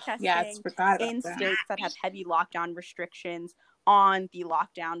protesting in states that have heavy lockdown restrictions on the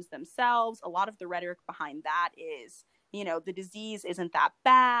lockdowns themselves. A lot of the rhetoric behind that is, the disease isn't that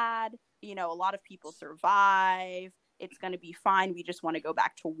bad. A lot of people survive. It's going to be fine. We just want to go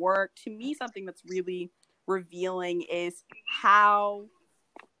back to work. To me, something that's really revealing is how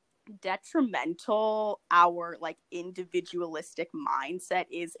detrimental our individualistic mindset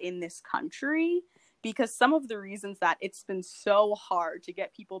is in this country, because some of the reasons that it's been so hard to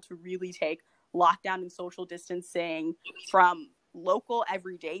get people to really take lockdown and social distancing, from local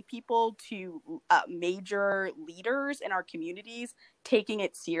everyday people to major leaders in our communities taking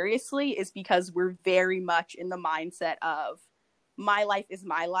it seriously, is because we're very much in the mindset of my life is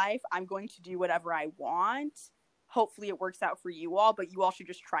my life. I'm going to do whatever I want. Hopefully it works out for you all, but you all should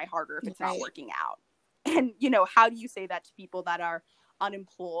just try harder if it's not working out. And, how do you say that to people that are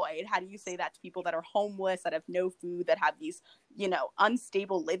unemployed? How do you say that to people that are homeless, that have no food, that have these,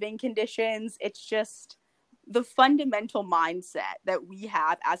 unstable living conditions? It's just the fundamental mindset that we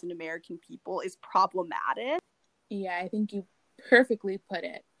have as an American people is problematic. Yeah, I think you perfectly put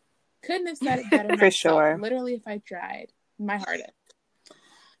it. Couldn't have said it better For myself. sure. Literally, if I tried my hardest.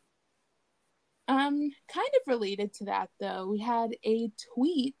 Kind of related to that, though, we had a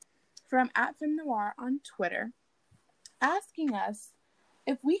tweet from @FemNoir on Twitter asking us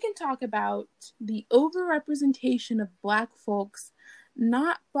if we can talk about the overrepresentation of Black folks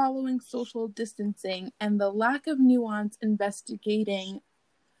not following social distancing and the lack of nuanced investigation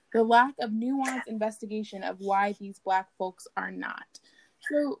of why these Black folks are not.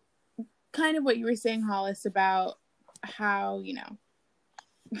 So kind of what you were saying, Hollis, about how,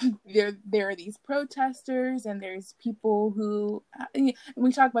 there are these protesters and there's people who, and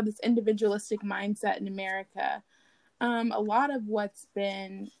we talk about this individualistic mindset in America. A lot of what's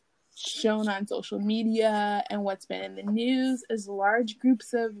been shown on social media and what's been in the news is large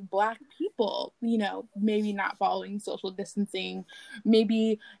groups of Black people, maybe not following social distancing,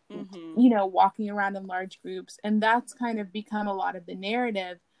 maybe, walking around in large groups. And that's kind of become a lot of the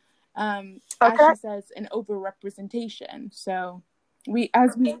narrative. As she says, an overrepresentation. So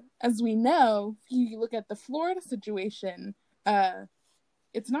as we know, if you look at the Florida situation,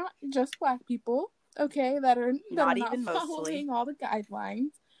 it's not just Black people, okay, that are not following all the guidelines.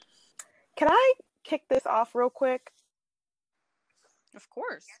 Can I kick this off real quick? Of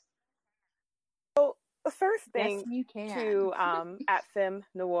course. So the first thing, yes, you can. to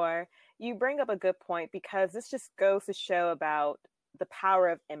 @FemNoir, you bring up a good point, because this just goes to show about the power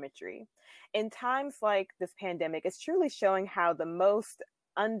of imagery. In times like this pandemic, it's truly showing how the most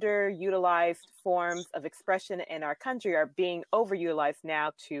underutilized forms of expression in our country are being overutilized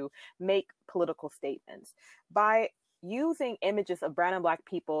now to make political statements. By using images of brown and Black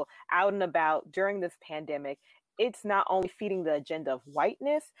people out and about during this pandemic, it's not only feeding the agenda of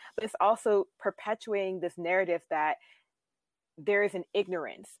whiteness, but it's also perpetuating this narrative that there is an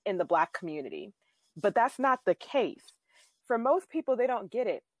ignorance in the Black community. But that's not the case. For most people, they don't get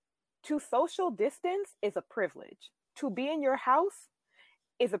it. To social distance is a privilege. To be in your house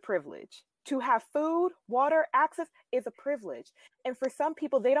is a privilege. To have food, water, access is a privilege. And for some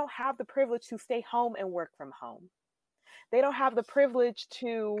people, they don't have the privilege to stay home and work from home. They don't have the privilege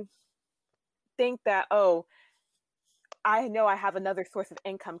to think that, oh, I know I have another source of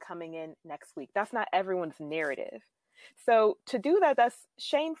income coming in next week. That's not everyone's narrative. So to do that, that's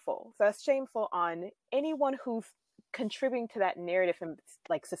shameful. So that's shameful on anyone who's contributing to that narrative and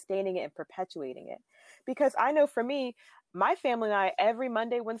sustaining it and perpetuating it. Because I know for me, my family and I, every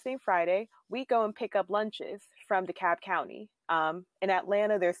Monday, Wednesday, and Friday, we go and pick up lunches from DeKalb County. In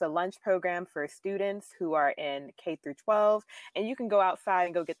Atlanta, there's a lunch program for students who are in K through 12, and you can go outside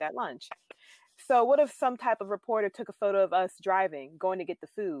and go get that lunch. So what if some type of reporter took a photo of us driving, going to get the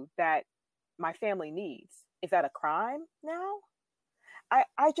food that my family needs? Is that a crime now?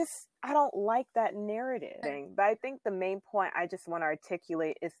 I don't like that narrative. But I think the main point I just want to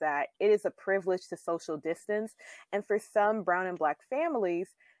articulate is that it is a privilege to social distance. And for some brown and Black families,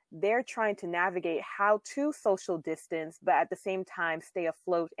 they're trying to navigate how to social distance, but at the same time stay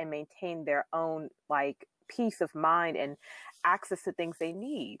afloat and maintain their own peace of mind and access to things they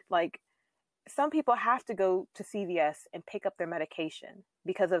need. Some people have to go to CVS and pick up their medication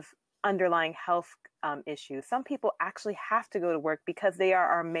because of underlying health issues. Some people actually have to go to work because they are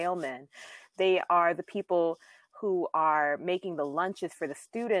our mailmen. They are the people who are making the lunches for the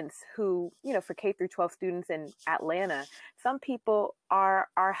students who, for K through 12 students in Atlanta. Some people are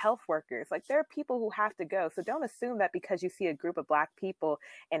health workers. Like, there are people who have to go. So don't assume that because you see a group of Black people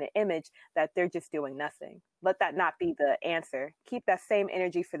in an image that they're just doing nothing. Let that not be the answer. Keep that same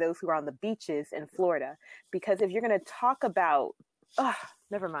energy for those who are on the beaches in Florida. Because if you're going to talk about,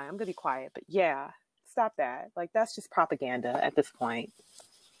 never mind, I'm going to be quiet. But yeah, stop that. Like, that's just propaganda at this point.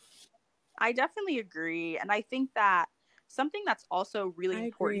 I definitely agree. And I think that something that's also really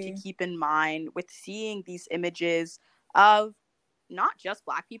important to keep in mind with seeing these images of not just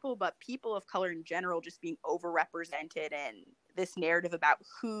Black people, but people of color in general just being overrepresented in this narrative about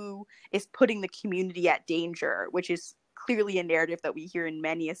who is putting the community at danger, which is clearly a narrative that we hear in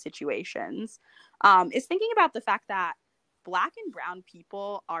many situations, is thinking about the fact that Black and brown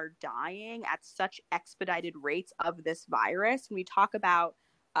people are dying at such expedited rates of this virus. When we talk about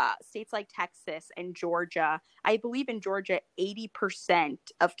states like Texas and Georgia, I believe in Georgia, 80%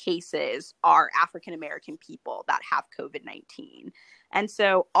 of cases are African-American people that have COVID-19. And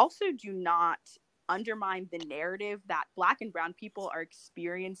so also do not undermine the narrative that Black and brown people are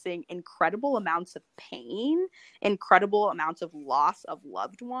experiencing incredible amounts of pain, incredible amounts of loss of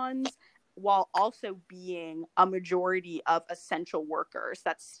loved ones, while also being a majority of essential workers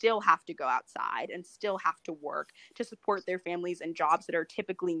that still have to go outside and still have to work to support their families in jobs that are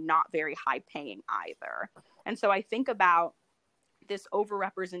typically not very high paying either. And so I think about this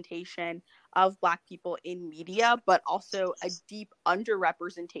overrepresentation of Black people in media, but also a deep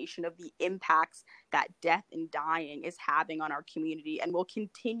underrepresentation of the impacts that death and dying is having on our community and will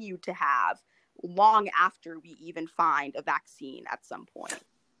continue to have long after we even find a vaccine at some point.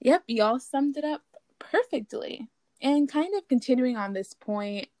 Yep, y'all summed it up perfectly. And kind of continuing on this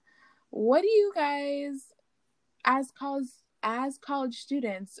point, what do you guys, as college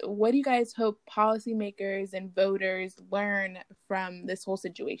students, what do you guys hope policymakers and voters learn from this whole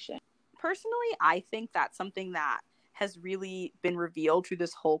situation? Personally, I think that's something that has really been revealed through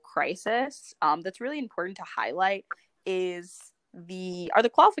this whole crisis, that's really important to highlight are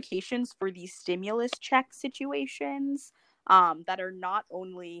the qualifications for these stimulus check situations that are not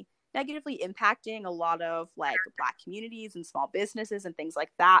only negatively impacting a lot of like Black communities and small businesses and things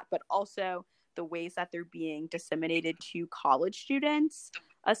like that, but also the ways that they're being disseminated to college students.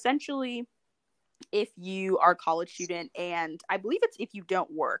 Essentially, if you are a college student, and I believe it's if you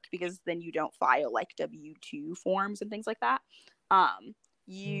don't work, because then you don't file like W-2 forms and things like that,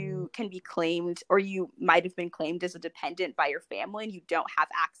 you can be claimed, or you might have been claimed as a dependent by your family, and you don't have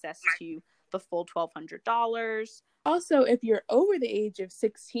access to the full $1,200. Also, if you're over the age of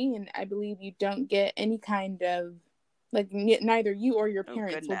 16, I believe you don't get any kind of, like, neither you or your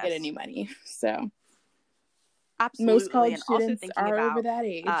parents will get any money. So absolutely. Most college and students also thinking are about over that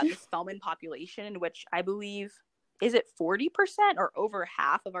age. The Spelman population, in which I believe, is it 40% or over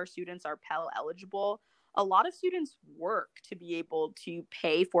half of our students are Pell eligible? A lot of students work to be able to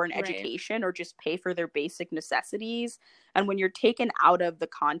pay for an education or just pay for their basic necessities. And when you're taken out of the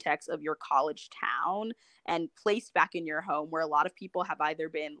context of your college town and placed back in your home, where a lot of people have either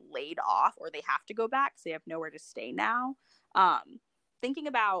been laid off or they have to go back because they have nowhere to stay now, thinking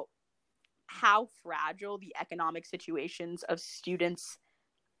about how fragile the economic situations of students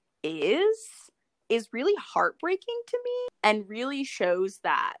is really heartbreaking to me, and really shows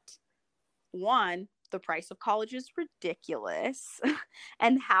that, one, the price of college is ridiculous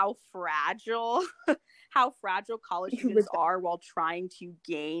and how fragile college students are while trying to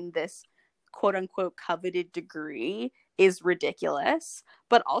gain this quote unquote coveted degree is ridiculous,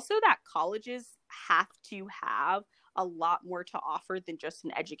 but also that colleges have to have a lot more to offer than just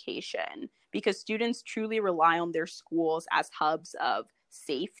an education, because students truly rely on their schools as hubs of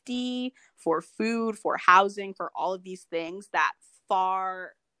safety, for food, for housing, for all of these things that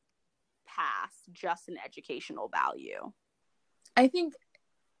far past just an educational value. I think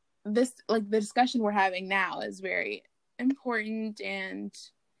this, like, the discussion we're having now is very important and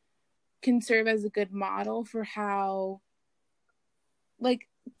can serve as a good model for how, like,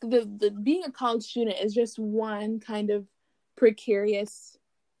 the being a college student is just one kind of precarious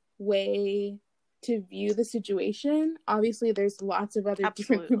way to view the situation. Obviously, there's lots of other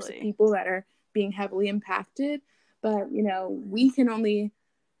different groups of people that are being heavily impacted, but, you know, we can only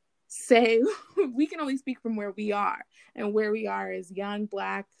speak from where we are, and where we are as young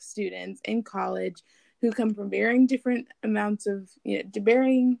Black students in college who come from varying different amounts of,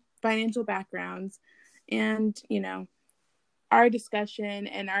 varying financial backgrounds. And, our discussion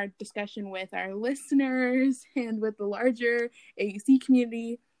with our listeners and with the larger AUC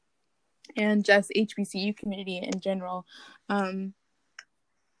community and just HBCU community in general,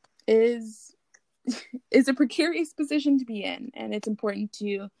 is a precarious position to be in, and it's important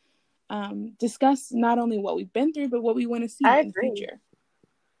to discuss not only what we've been through, but what we want to see in the future.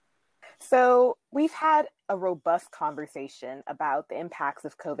 So we've had a robust conversation about the impacts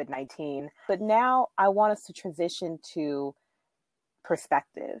of COVID-19, but now I want us to transition to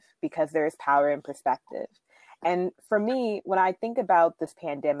perspective, because there is power in perspective. And for me, when I think about this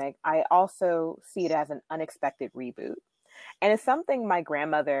pandemic, I also see it as an unexpected reboot. And it's something my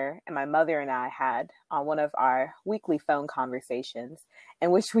grandmother and my mother and I had on one of our weekly phone conversations,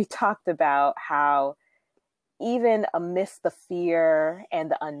 in which we talked about how even amidst the fear and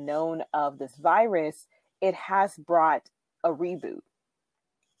the unknown of this virus, it has brought a reboot.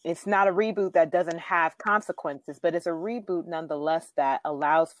 It's not a reboot that doesn't have consequences, but it's a reboot nonetheless that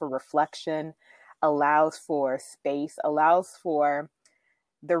allows for reflection, allows for space, allows for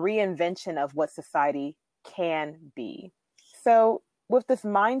the reinvention of what society can be. So with this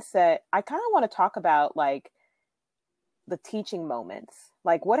mindset, I kind of want to talk about like the teaching moments.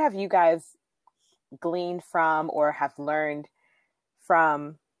 Like, what have you guys gleaned from or have learned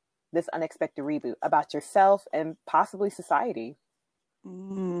from this unexpected reboot about yourself and possibly society?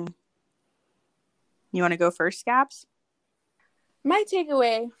 You want to go first, Gabs? My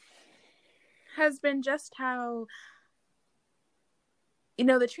takeaway has been just how,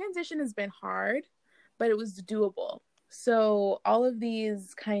 the transition has been hard, but it was doable. So all of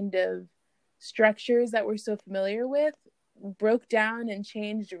these kind of structures that we're so familiar with broke down and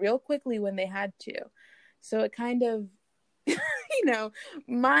changed real quickly when they had to. So it kind of,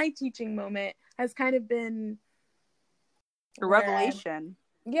 my teaching moment has kind of been a revelation.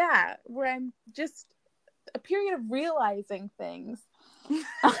 Where I'm just a period of realizing things.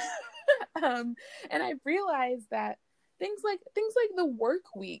 And I've realized that things like the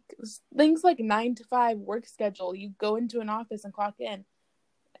work week, things like 9 to 5 work schedule, you go into an office and clock in.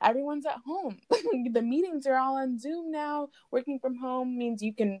 Everyone's at home. The meetings are all on Zoom now. Working from home means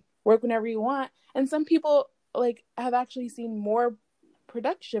you can work whenever you want. And some people have actually seen more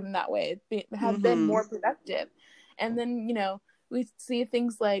production that way, have been more productive. And then, we see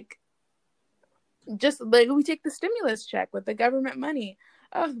things like, just like we take the stimulus check with the government money.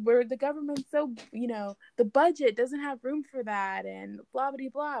 Oh, where the government's so, the budget doesn't have room for that and blah, blah,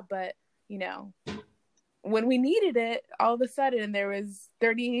 blah. But, when we needed it, all of a sudden there was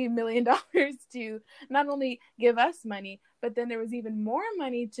 $30 million to not only give us money, but then there was even more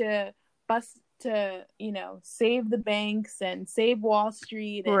money to save the banks and save Wall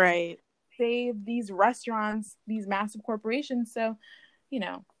Street and right. save these restaurants, these massive corporations. So,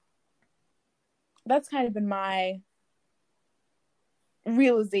 that's kind of been my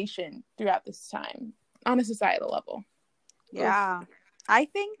realization throughout this time on a societal level. Yeah. I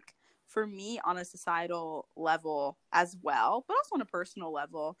think for me, on a societal level as well, but also on a personal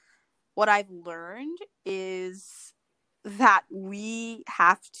level, what I've learned is that we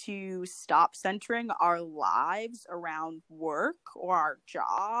have to stop centering our lives around work or our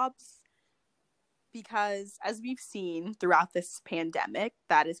jobs, because as we've seen throughout this pandemic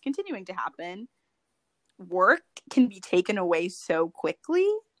that is continuing to happen, work can be taken away so quickly,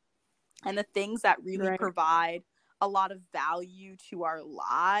 and the things that really provide a lot of value to our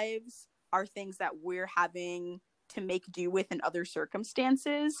lives are things that we're having to make do with in other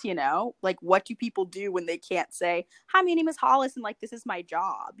circumstances. Like, what do people do when they can't say, hi, my name is Hollis and this is my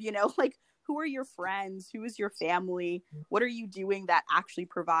job? Who are your friends? Who is your family? What are you doing that actually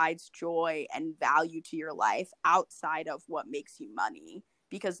provides joy and value to your life outside of what makes you money?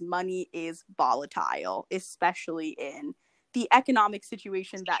 Because money is volatile, especially in the economic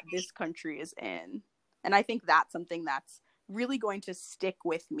situation that this country is in. And I think that's something that's really going to stick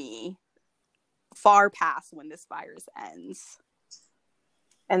with me far past when this virus ends.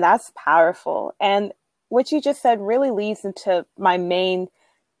 And that's powerful. And what you just said really leads into my main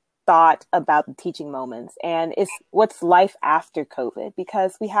thought about the teaching moments, and it's what's life after COVID,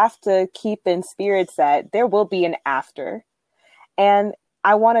 because we have to keep in spirits that there will be an after. And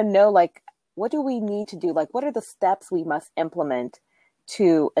I want to know, what do we need to do? What are the steps we must implement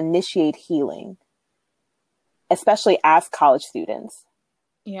to initiate healing, especially as college students?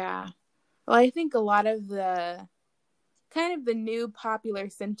 Yeah. Well, I think a lot of the new popular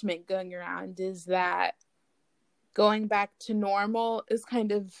sentiment going around is that going back to normal is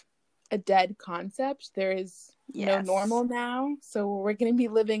kind of a dead concept. There is no normal now. So we're going to be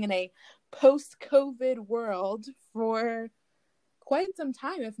living in a post-COVID world for quite some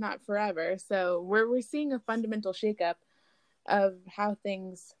time, if not forever. So we're seeing a fundamental shakeup of how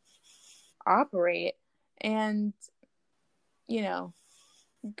things operate. And,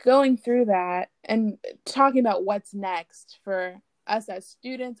 going through that and talking about what's next for us as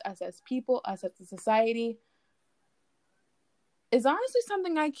students, us as people, us as a society is honestly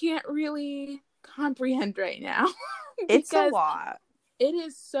something I can't really comprehend right now. It's a lot. It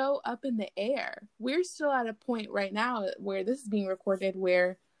is so up in the air. We're still at a point right now where this is being recorded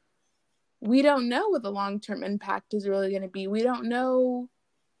where we don't know what the long-term impact is really going to be. We don't know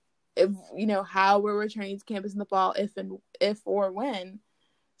if, how we're returning to campus in the fall, if or when.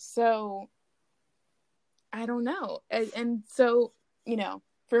 So I don't know. And so,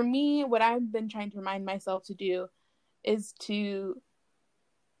 for me, what I've been trying to remind myself to do is to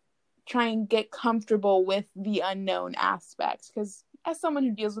try and get comfortable with the unknown aspects. Because as someone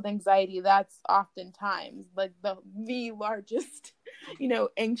who deals with anxiety, that's oftentimes like the largest,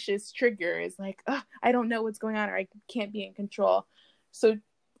 anxious trigger is like, I don't know what's going on, or I can't be in control. So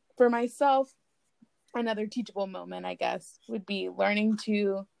for myself, another teachable moment, I guess, would be learning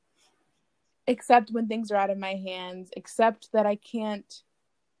to accept when things are out of my hands, accept that I can't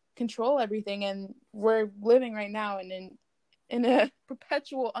control everything. And we're living right now in a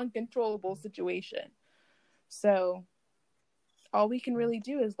perpetual uncontrollable situation. So all we can really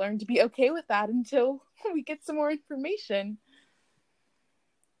do is learn to be okay with that until we get some more information.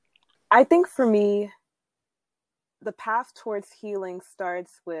 I think for me, the path towards healing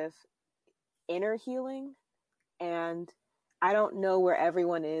starts with inner healing. And I don't know where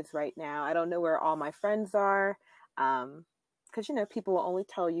everyone is right now. I don't know where all my friends are. Because, people will only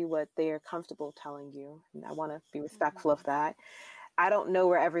tell you what they are comfortable telling you. And I want to be respectful of that. I don't know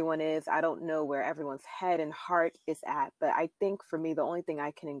where everyone is. I don't know where everyone's head and heart is at. But I think for me, the only thing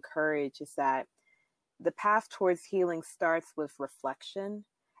I can encourage is that the path towards healing starts with reflection.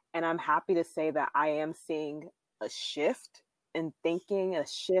 And I'm happy to say that I am seeing a shift in thinking, a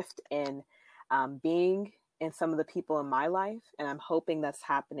shift in being in some of the people in my life. And I'm hoping that's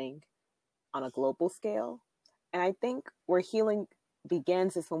happening on a global scale. And I think where healing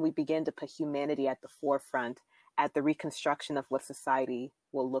begins is when we begin to put humanity at the forefront at the reconstruction of what society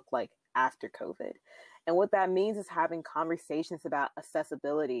will look like after COVID. And what that means is having conversations about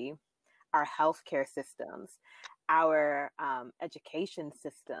accessibility, our healthcare systems, our education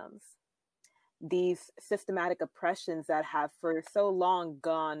systems, these systematic oppressions that have for so long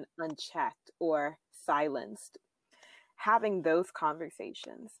gone unchecked or silenced. Having those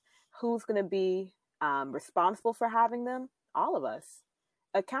conversations. Who's going to be responsible for having them? All of us.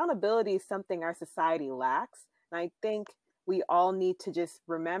 Accountability is something our society lacks. And I think we all need to just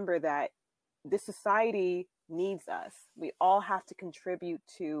remember that this society needs us. We all have to contribute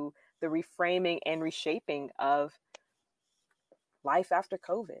to the reframing and reshaping of life after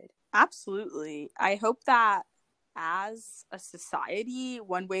COVID. Absolutely. I hope that as a society,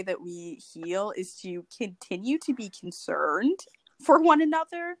 one way that we heal is to continue to be concerned for one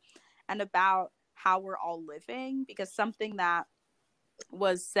another and about how we're all living, because something that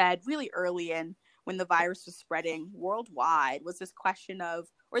was said really early in when the virus was spreading worldwide was this question of,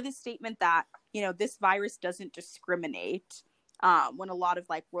 or this statement that, this virus doesn't discriminate. When a lot of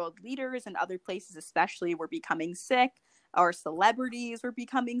like world leaders and other places especially were becoming sick, or celebrities were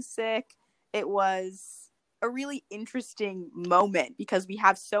becoming sick, it was a really interesting moment because we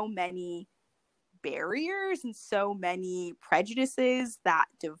have so many barriers and so many prejudices that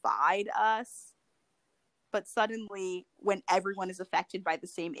divide us. But suddenly, when everyone is affected by the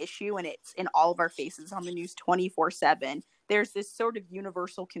same issue and it's in all of our faces on the news 24/7, there's this sort of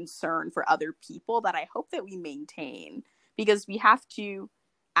universal concern for other people that I hope that we maintain, because we have to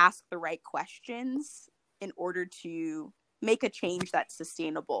ask the right questions in order to make a change that's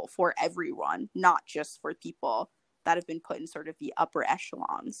sustainable for everyone, not just for people that have been put in sort of the upper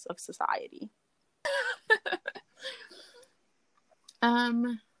echelons of society.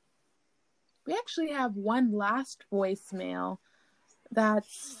 We actually have one last voicemail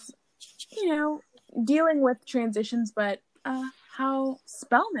that's, dealing with transitions, but how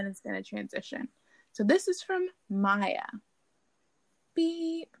Spellman is going to transition. So this is from Maya.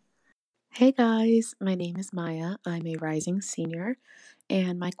 Beep. Hey guys, my name is Maya. I'm a rising senior,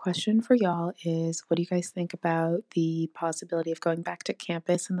 and my question for y'all is, what do you guys think about the possibility of going back to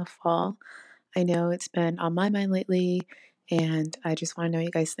campus in the fall? I know it's been on my mind lately, and I just want to know what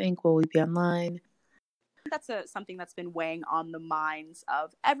you guys think. Will we be online? That's something that's been weighing on the minds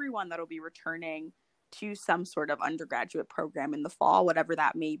of everyone that'll be returning to some sort of undergraduate program in the fall, whatever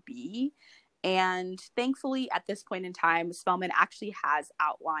that may be. And thankfully, at this point in time, Spellman actually has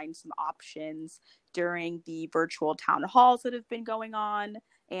outlined some options during the virtual town halls that have been going on.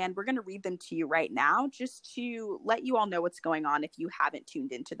 And we're going to read them to you right now, just to let you all know what's going on if you haven't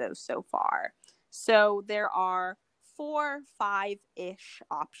tuned into those so far. So there are 5-ish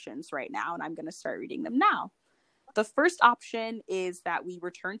options right now, and I'm going to start reading them now. The first option is that we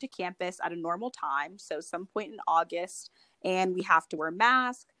return to campus at a normal time, so some point in August, and we have to wear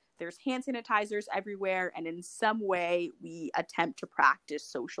masks, there's hand sanitizers everywhere, and in some way we attempt to practice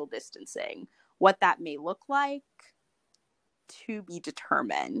social distancing. What that may look like, to be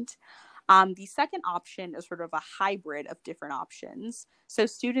determined. The second option is sort of a hybrid of different options. So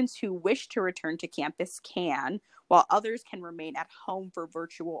students who wish to return to campus can, while others can remain at home for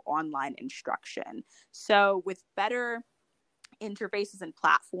virtual online instruction. So with better interfaces and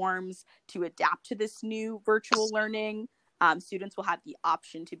platforms to adapt to this new virtual learning, students will have the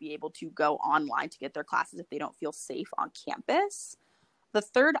option to be able to go online to get their classes if they don't feel safe on campus. The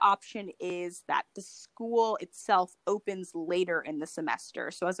third option is that the school itself opens later in the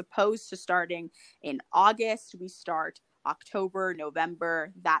semester. So as opposed to starting in August, we start October,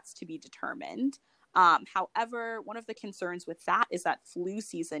 November. That's to be determined. However, one of the concerns with that is that flu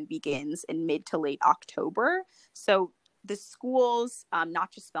season begins in mid to late October. So the schools,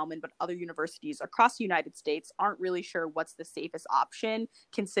 not just Spelman, but other universities across the United States aren't really sure what's the safest option,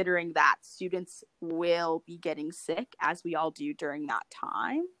 considering that students will be getting sick, as we all do during that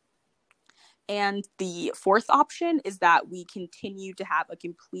time. And the fourth option is that we continue to have a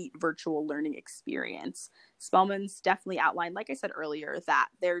complete virtual learning experience. Spelman's definitely outlined, like I said earlier, that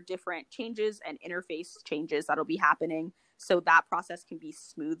there are different changes and interface changes that'll be happening, so that process can be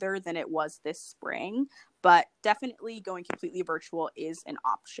smoother than it was this spring. But definitely going completely virtual is an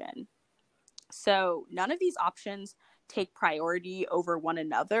option. So none of these options take priority over one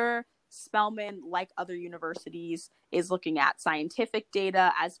another. Spelman, like other universities, is looking at scientific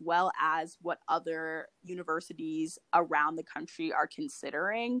data as well as what other universities around the country are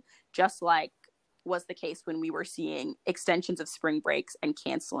considering, just like was the case when we were seeing extensions of spring breaks and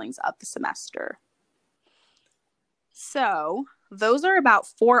cancelings of the semester. So those are about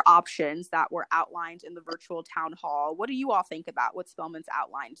 4 options that were outlined in the virtual town hall. What do you all think about what Spelman's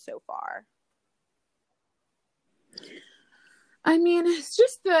outlined so far? I mean, it's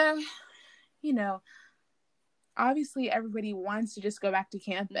just obviously everybody wants to just go back to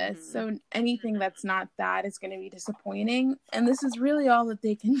campus. Mm-hmm. So anything that's not that is going to be disappointing. And this is really all that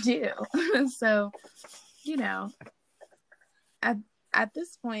they can do. So, at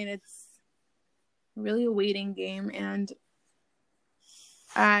this point, it's really a waiting game. And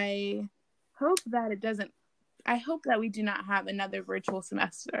I hope that we do not have another virtual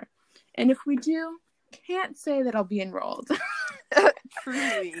semester. And if we do, can't say that I'll be enrolled.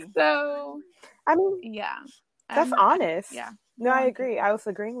 Truly. So, I mean, yeah. That's honest. Yeah. No, I agree. I was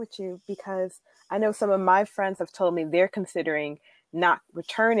agreeing with you because I know some of my friends have told me they're considering not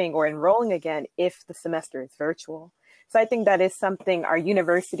returning or enrolling again if the semester is virtual. So I think that is something our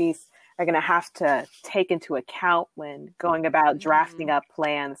universities are going to have to take into account when going about drafting up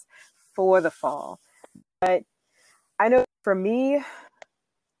plans for the fall. But I know for me,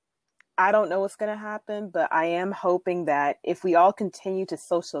 I don't know what's going to happen, but I am hoping that if we all continue to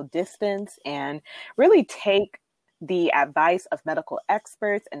social distance and really take the advice of medical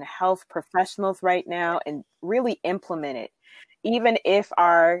experts and health professionals right now and really implement it, even if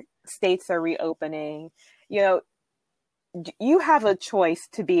our states are reopening, you have a choice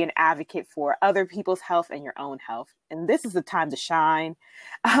to be an advocate for other people's health and your own health. And this is the time to shine.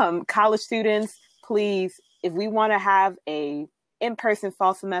 College students, please, if we want to have a in-person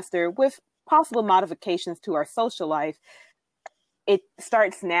fall semester with possible modifications to our social life, it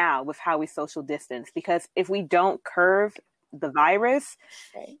starts now with how we social distance, because if we don't curb the virus,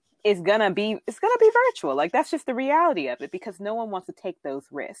 it's gonna be virtual. Like, that's just the reality of it, because no one wants to take those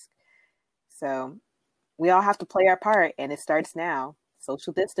risks. So we all have to play our part, and it starts now.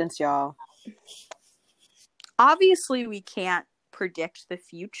 Social distance, y'all. Obviously, we can't predict the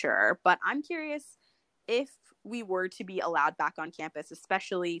future, but I'm curious if we were to be allowed back on campus,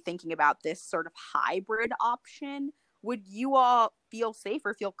 especially thinking about this sort of hybrid option, would you all feel safe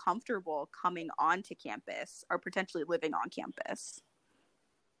or feel comfortable coming onto campus or potentially living on campus?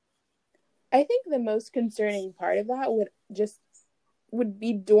 I think the most concerning part of that would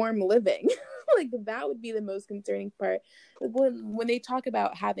be dorm living. Like, that would be the most concerning part. Like, when they talk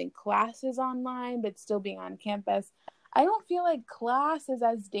about having classes online but still being on campus, I don't feel like class is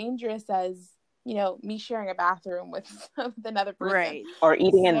as dangerous as me sharing a bathroom with another person. Right. Or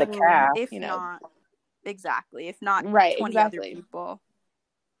eating in the cab. If not 20 other people.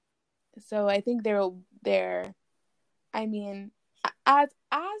 So I think as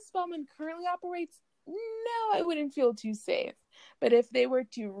Spelman currently operates, no, I wouldn't feel too safe. But if they were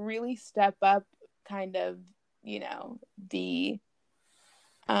to really step up kind of, the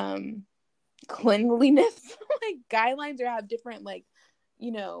cleanliness like guidelines, or have different like,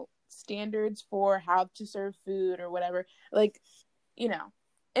 you know, standards for how to serve food or whatever, like, you know,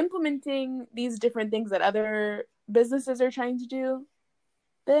 implementing these different things that other businesses are trying to do,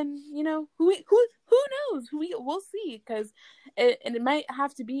 then, you know, who knows, we'll see, because it might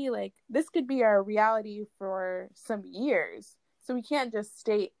have to be like, this could be our reality for some years, so we can't,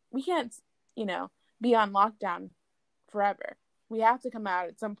 you know, be on lockdown forever. We have to come out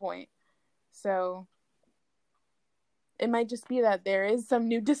at some point. So it might just be that there is some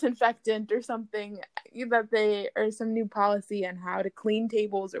new disinfectant or something, or some new policy on how to clean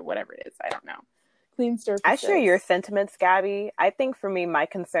tables or whatever it is. I don't know. Clean surfaces. I share your sentiments, Gabby. I think for me, my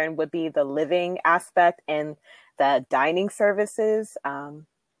concern would be the living aspect and the dining services. I'm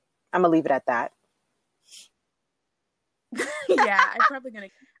going to leave it at that. Yeah, I'm probably going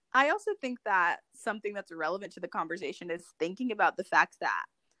to. I also think that something that's relevant to the conversation is thinking about the fact that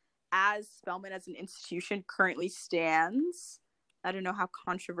as Spelman as an institution currently stands, I don't know how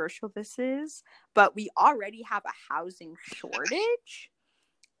controversial this is, but we already have a housing shortage.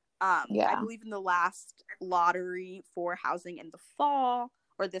 I believe in the last lottery for housing in the fall,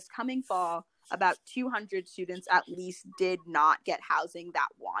 or this coming fall, about 200 students at least did not get housing that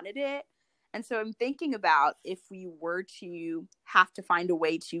wanted it. And so I'm thinking about, if we were to have to find a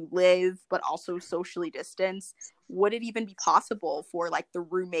way to live but also socially distance, would it even be possible for like the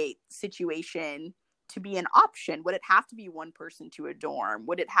roommate situation to be an option? Would it have to be one person to a dorm?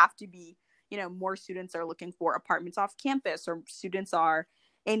 Would it have to be, you know, more students are looking for apartments off campus, or students are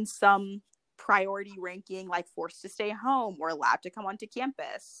in some priority ranking, like forced to stay home or allowed to come onto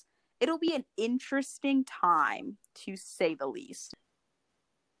campus? It'll be an interesting time, to say the least.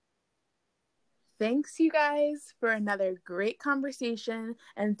 Thanks, you guys, for another great conversation.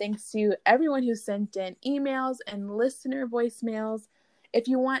 And thanks to everyone who sent in emails and listener voicemails. If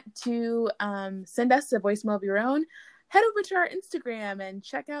you want to send us a voicemail of your own, head over to our Instagram and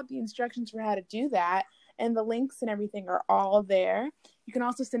check out the instructions for how to do that. And the links and everything are all there. You can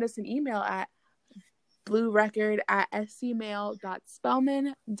also send us an email at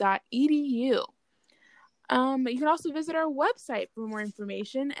bluerecord@scmail.spelman.edu. You can also visit our website for more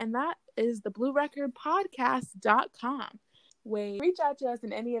information, and that is thebluerecordpodcast.com. Reach out to us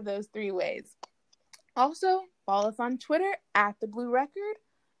in any of those three ways. Also, follow us on Twitter @TheBlueRecord,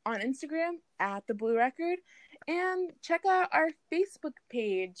 on Instagram @TheBlueRecord, and check out our Facebook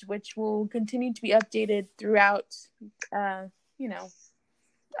page, which will continue to be updated throughout, you know,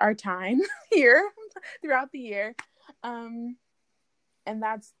 our time here throughout the year. And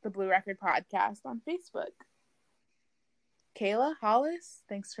that's the Blue Record Podcast on Facebook. Kayla, Hollis,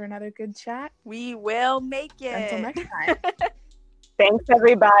 thanks for another good chat. We will make it. Until next time. Thanks,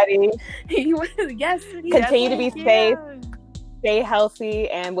 everybody. Yes. Continue to be safe, stay healthy,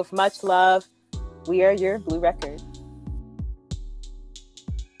 and with much love, we are your Blue Record.